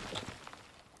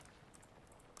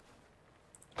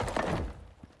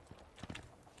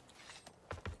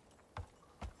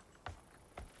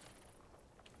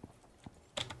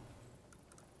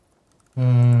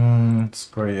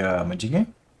 Scoria Majigi.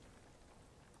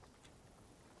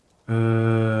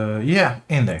 Yeah,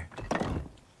 in there.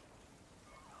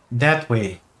 That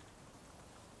way.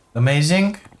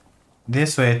 Amazing.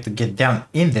 This way to get down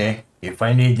in there if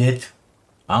I need it.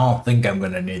 I don't think I'm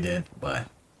gonna need it, but...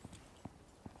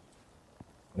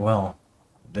 Well,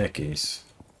 that case.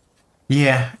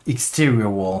 Yeah, exterior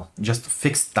wall, just to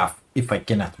fix stuff if I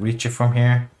cannot reach it from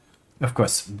here. Of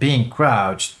course, being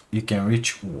crouched, you can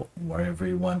reach wherever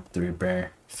you want to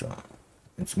repair, so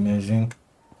it's amazing.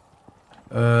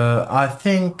 I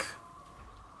think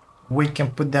we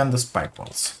can put down the spike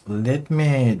walls. Let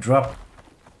me drop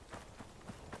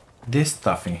this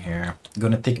stuff in here.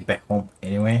 Gonna take it back home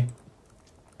anyway.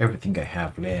 Everything I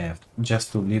have left,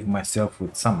 just to leave myself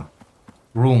with some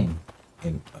room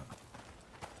in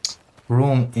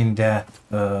that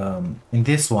in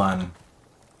this one,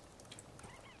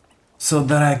 so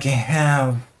that I can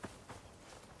have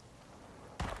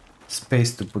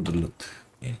space to put the loot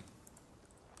in.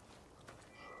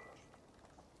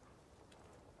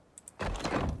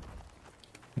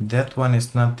 That one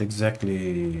is not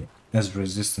exactly as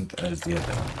resistant as the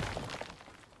other one.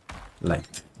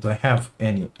 Light. Do I have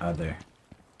any other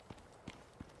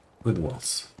good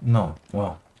walls? No.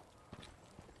 Well,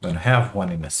 I'm gonna have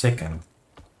one in a second,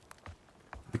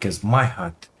 because my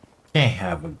hut can't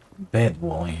have a bed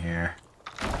wall in here,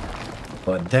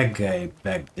 but that guy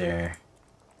back there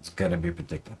is gotta be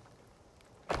protected.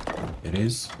 It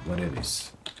is what it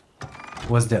is.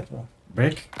 What's that one?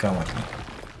 Brick? Come with me.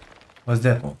 What's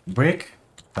that one? Brick?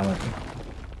 Come with me.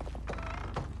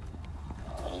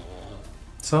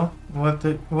 So, what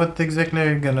exactly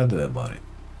are you gonna do about it?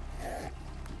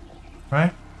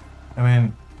 Right? I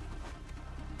mean,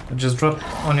 just drop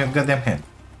on your goddamn head.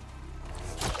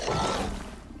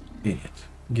 Idiot.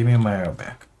 Give me my arrow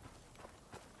back.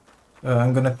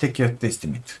 I'm gonna take your tasty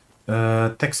meat.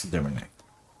 Taxidermy knife.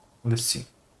 Let's see.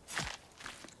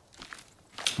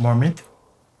 More meat?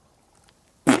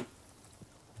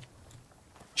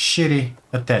 Shitty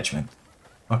attachment.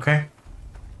 Okay.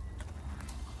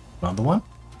 Another one.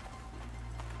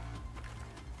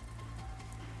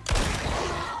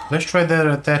 Let's try that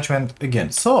attachment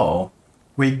again. So,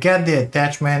 we got the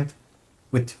attachment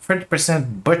with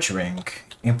 30% butchering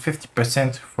and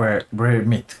 50% for rare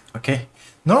meat, okay?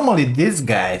 Normally these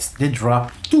guys, they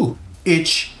drop 2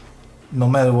 each, no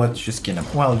matter what you skin them.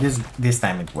 Well, this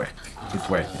time it worked. It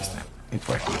worked this time. It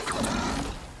worked.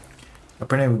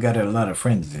 Apparently we got a lot of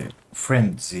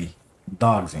frenzy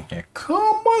dogs in here.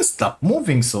 Come on, stop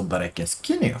moving so that I can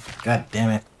skin you. God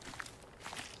damn it.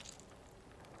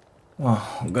 Well,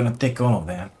 I'm gonna take all of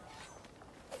that.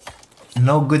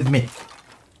 No good meat.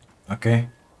 Okay?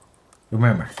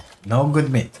 Remember, no good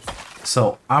meat.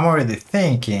 So I'm already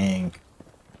thinking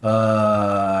gonna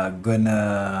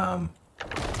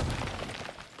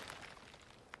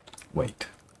wait.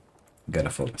 Gotta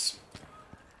focus.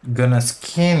 Gonna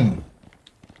skin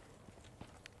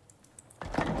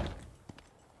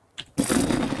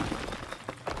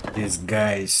these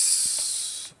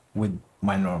guys with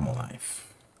my normal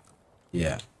knife.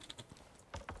 Yeah.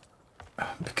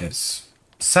 Because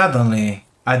suddenly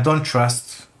I don't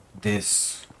trust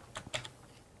this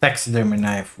taxidermy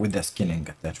knife with the skinning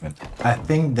attachment. I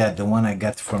think that the one I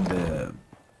got from the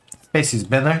space is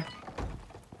better.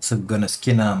 So I'm gonna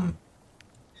skin him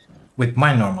with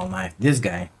my normal knife. This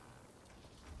guy.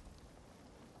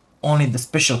 Only the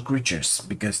special creatures,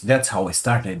 because that's how I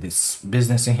started this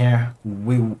business in here.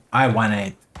 I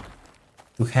wanted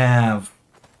to have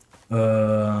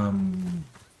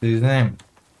his name,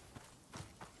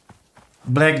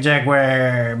 Black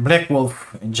Jaguar, Black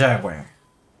Wolf and Jaguar,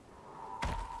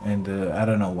 and I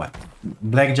don't know what,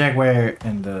 Black Jaguar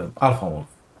and Alpha Wolf.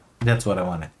 That's what I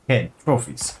wanted. Hey,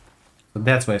 trophies. So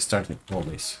that's why I started all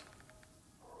this.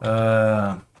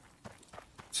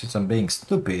 Since I'm being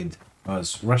stupid, I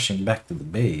was rushing back to the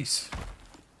base,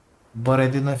 but I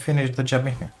didn't finish the job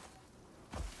in here.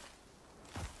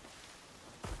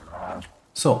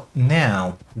 So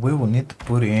now we will need to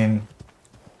put in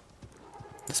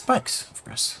the spikes, of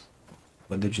course.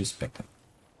 What did you expect them?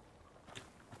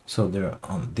 So they're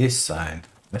on this side.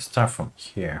 Let's start from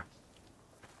here.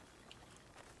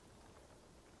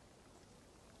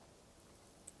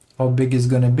 How big is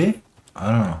gonna be?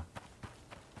 I don't know.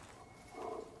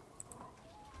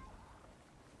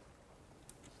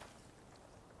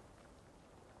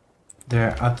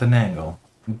 They're at an angle,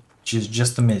 which is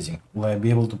just amazing. Will I be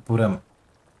able to put them?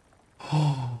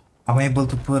 Oh, I'm able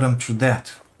to put them through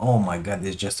that. Oh my god,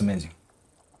 it's just amazing.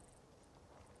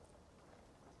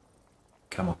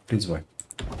 Come on, please work.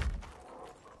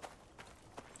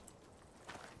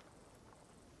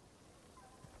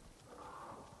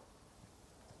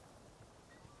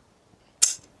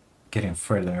 Getting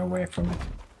further away from it.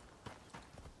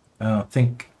 I don't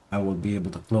think I will be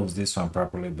able to close this one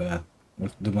properly, but I'll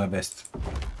do my best.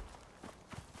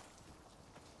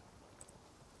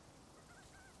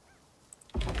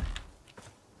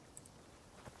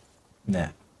 Nah.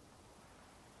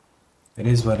 It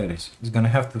is what it is. It's gonna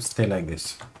have to stay like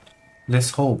this.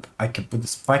 Let's hope I can put the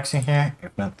spikes in here.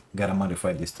 If not, gotta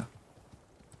modify this stuff.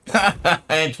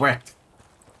 It worked.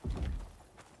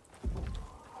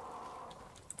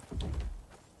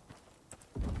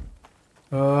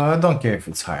 I don't care if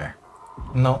it's higher.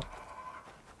 No.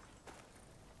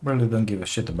 Really don't give a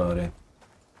shit about it.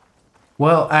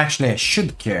 Well, actually, I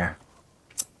should care.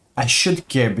 I should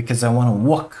care because I want to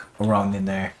walk around in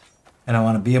there. And I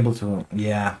want to be able to...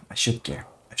 Yeah, I should care.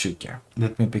 I should care.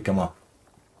 Let me pick them up.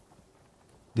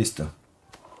 These two.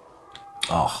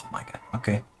 Oh my god.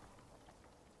 Okay.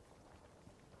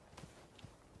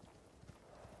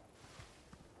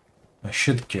 I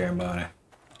should care about it.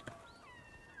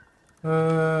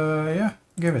 Yeah,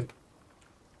 give it.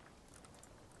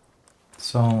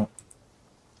 So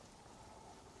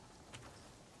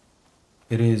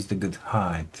it is the good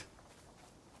height.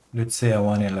 Let's say I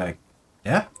want it like,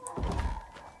 yeah,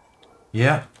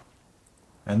 yeah,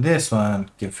 and this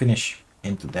one can finish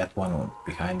into that one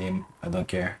behind him. I don't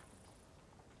care.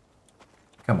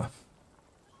 Come on,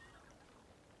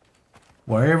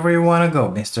 wherever you want to go,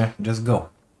 mister, just go.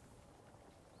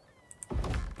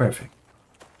 Perfect.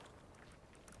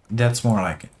 That's more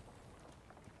like it.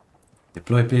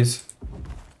 Deploy, please.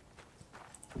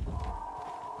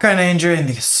 Kinda enjoying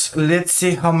this. Let's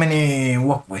see how many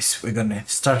walkways we're gonna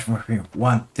start from here.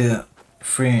 1, 2,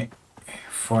 3,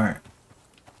 4,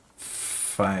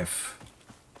 5,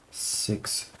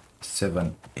 6,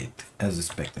 7, 8, as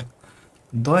expected.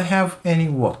 Do I have any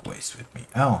walkways with me?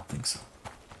 I don't think so.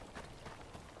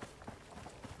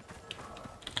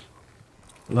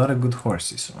 A lot of good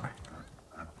horses, alright.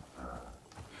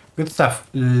 Good stuff.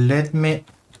 Let me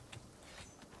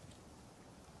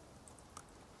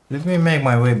make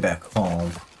my way back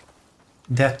home.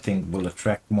 That thing will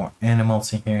attract more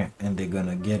animals in here, and they're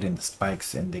gonna get in the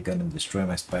spikes, and they're gonna destroy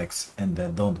my spikes, and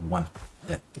I don't want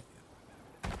that.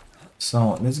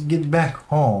 So let's get back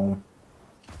home.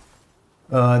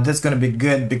 That's gonna be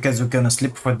good because we're gonna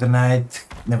sleep for the night.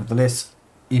 Nevertheless,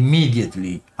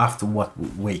 immediately after what we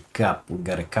wake up, we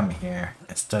gotta come here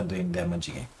and start doing damage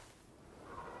again.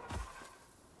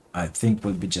 I think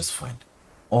we'll be just fine.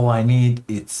 All I need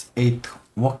is 8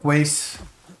 walkways.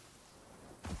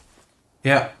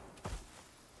 Yeah.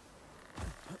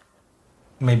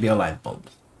 Maybe a light bulb.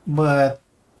 But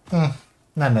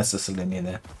not necessarily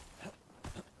needed.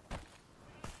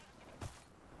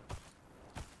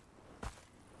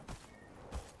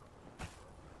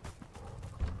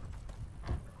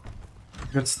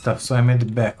 Good stuff. So I made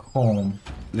it back home.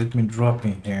 Let me drop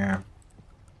in here.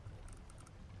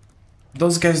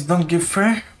 Those guys don't give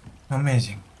fur?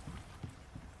 Amazing.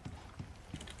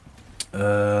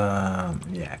 Yeah,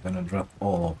 I'm gonna drop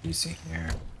all of these in here.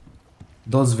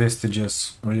 Those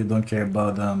vestiges, really don't care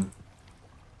about them.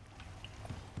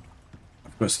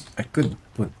 Of course, I could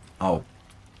put out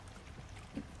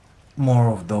more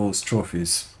of those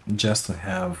trophies just to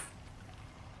have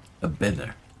a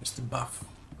better Mr. Buff.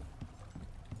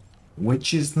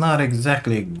 Which is not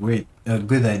exactly a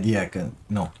good idea,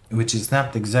 no, which is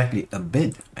not exactly a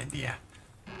bad idea,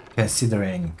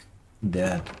 considering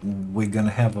that we're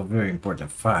gonna have a very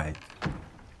important fight,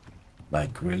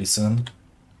 like really soon.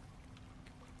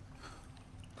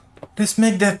 Let's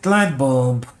make that light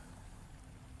bulb.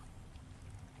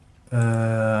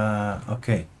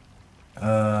 Okay.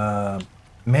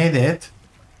 Made it.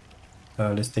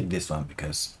 Let's take this one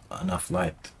because enough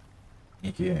light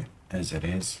here as it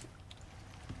is.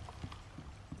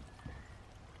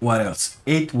 What else?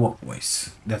 8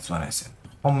 walkways. That's what I said.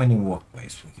 How many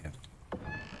walkways we have?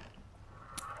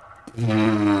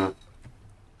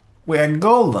 We are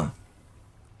golden.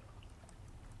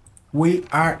 We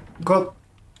are gold.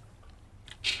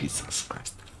 Jesus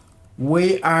Christ.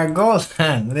 We are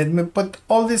golden. Let me put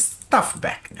all this stuff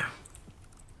back now.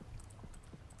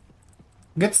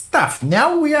 Good stuff.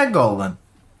 Now we are golden.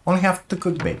 Only have to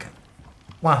cook bacon.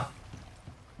 Wow.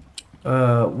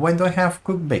 Why do I have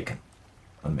cooked bacon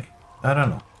on me? I don't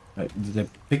know. Did I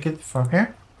pick it from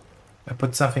here? I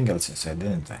put something else inside,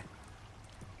 didn't I?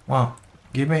 Wow.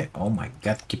 Give me... Oh my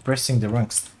god, keep pressing the wrong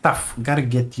stuff. Gotta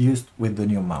get used with the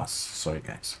new mouse. Sorry,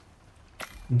 guys.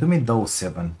 Do me those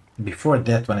 7. Before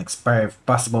that one expire, if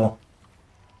possible.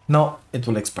 No, it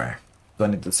will expire.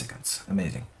 22 seconds.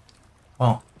 Amazing.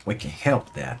 Well, we can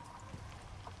help that.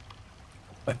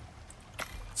 But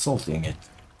salting it.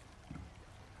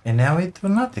 And now it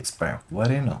will not expire. What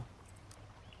do you know?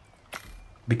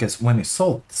 Because when you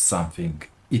salt something,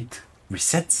 it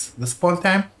resets the spawn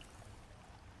time.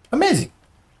 Amazing.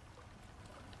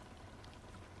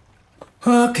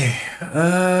 Okay,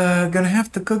 gonna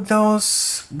have to cook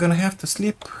those. Gonna have to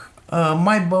sleep.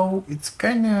 My bow, it's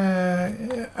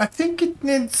kinda... I think it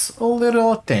needs a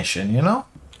little attention, you know?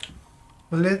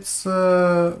 Let's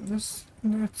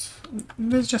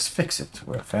just fix it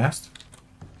real fast.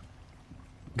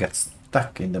 Got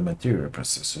stuck in the material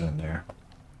processor in there.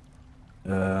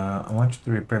 I want you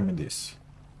to repair me this.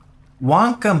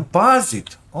 1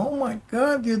 composite! Oh my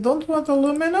god, you don't want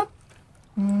aluminum?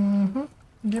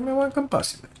 Give me 1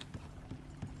 composite.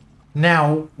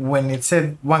 Now, when it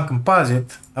said 1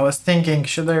 composite, I was thinking,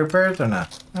 should I repair it or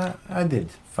not? I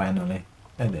did, finally.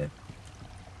 I did.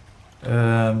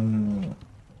 1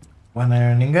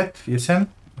 iron ingot, you said?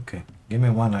 Okay, give me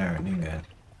 1 iron ingot.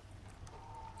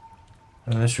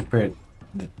 Let's repair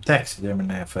the taxidermy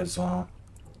knife as well.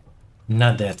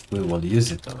 Not that we will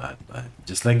use it a lot, but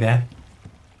just like that.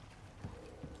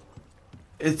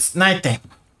 It's nighttime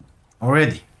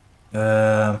already.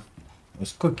 I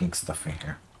was cooking stuff in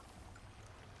here.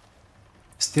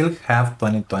 Still have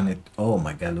 2020. Oh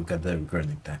my god, look at the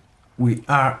recording time. We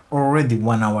are already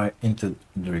 1 hour into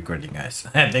the recording, guys.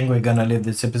 I think we're gonna leave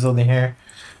this episode in here.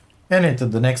 And into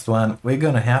the next one, we're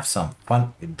gonna have some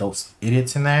fun with those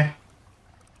idiots in there.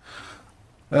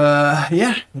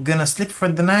 Yeah, I'm gonna sleep for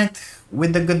the night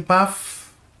with the good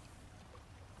buff.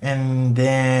 And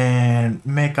then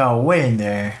make our way in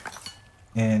there.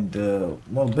 And,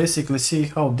 well, basically see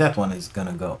how that one is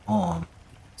gonna go on.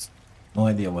 No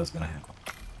idea what's gonna happen.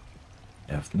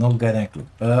 I have no goddamn clue.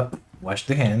 Wash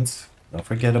the hands. Don't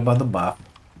forget about the buff.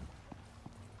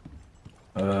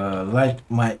 Light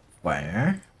my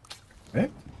fire. Okay.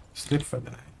 Sleep for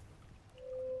the night.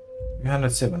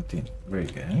 317. Very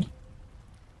good.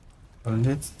 Well,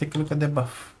 let's take a look at the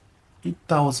buff.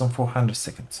 8,400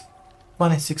 seconds.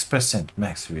 26%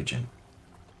 max regen.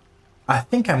 I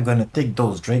think I'm gonna take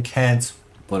those Drake heads,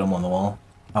 put them on the wall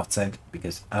outside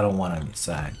because I don't want them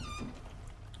inside.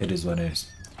 It is what it is.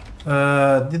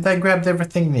 Did I grab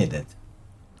everything needed?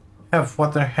 Have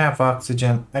water, have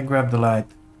oxygen. I grabbed the light.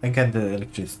 I got the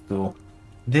electricity too.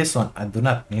 This one I do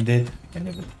not need it. I can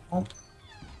leave it home.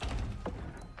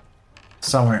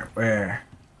 Somewhere where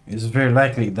it's very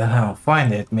likely that I'll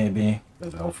find it, maybe,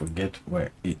 but I'll forget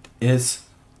where it is.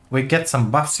 We get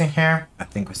some buffs in here. I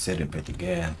think we set it pretty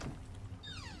good.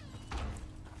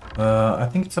 I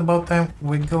think it's about time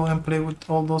we go and play with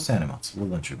all those animals,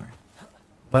 wouldn't you agree?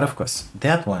 But of course,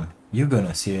 that one, you're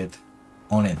gonna see it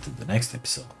on into the next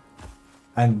episode.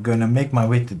 I'm gonna make my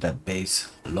way to that base,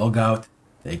 log out,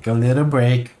 take a little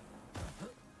break,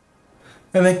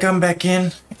 and then come back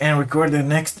in and record the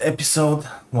next episode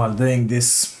while doing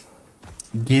this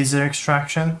geyser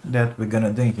extraction that we're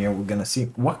gonna do here. We're gonna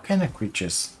see what kind of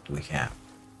creatures we have.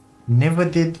 Never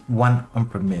did one on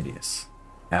Prometheus.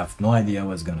 I have no idea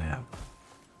what's gonna happen.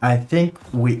 I think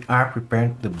we are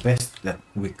prepared the best that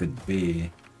we could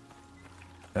be.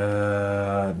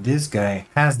 This guy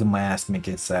has the miasmic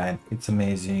inside. It's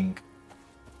amazing.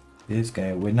 This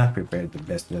guy, we're not prepared the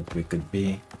best that we could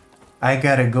be. I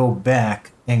gotta go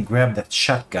back and grab that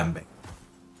shotgun back.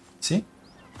 See?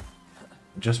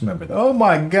 Just remember that. Oh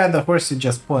my god, the horse is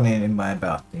just spawning in my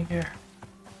balcony here.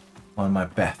 On my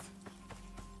path.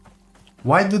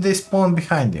 Why do they spawn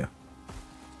behind you?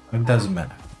 It doesn't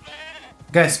matter.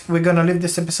 Guys, we're gonna leave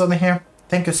this episode in here.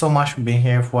 Thank you so much for being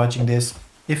here, for watching this.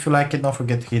 If you like it, don't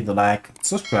forget to hit the like,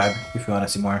 subscribe if you wanna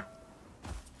see more.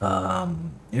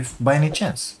 If by any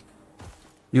chance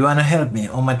you wanna help me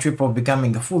on my trip of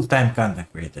becoming a full-time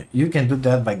content creator, you can do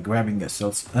that by grabbing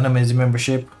yourselves an amazing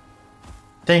membership.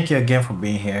 Thank you again for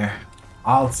being here.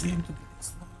 I'll see you in the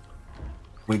next one.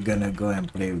 We're gonna go and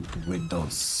play with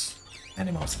those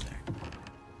animals in there.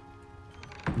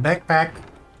 Backpack.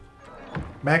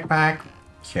 Backpack.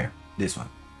 Here, this one.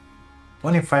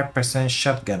 25%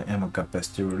 shotgun ammo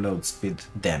capacity, reload speed,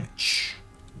 damage.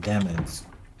 Damage.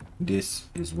 This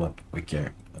is what we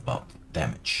care about.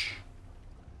 Damage.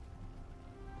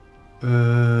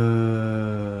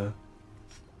 Gonna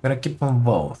keep on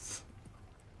both.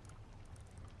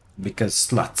 Because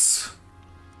slots.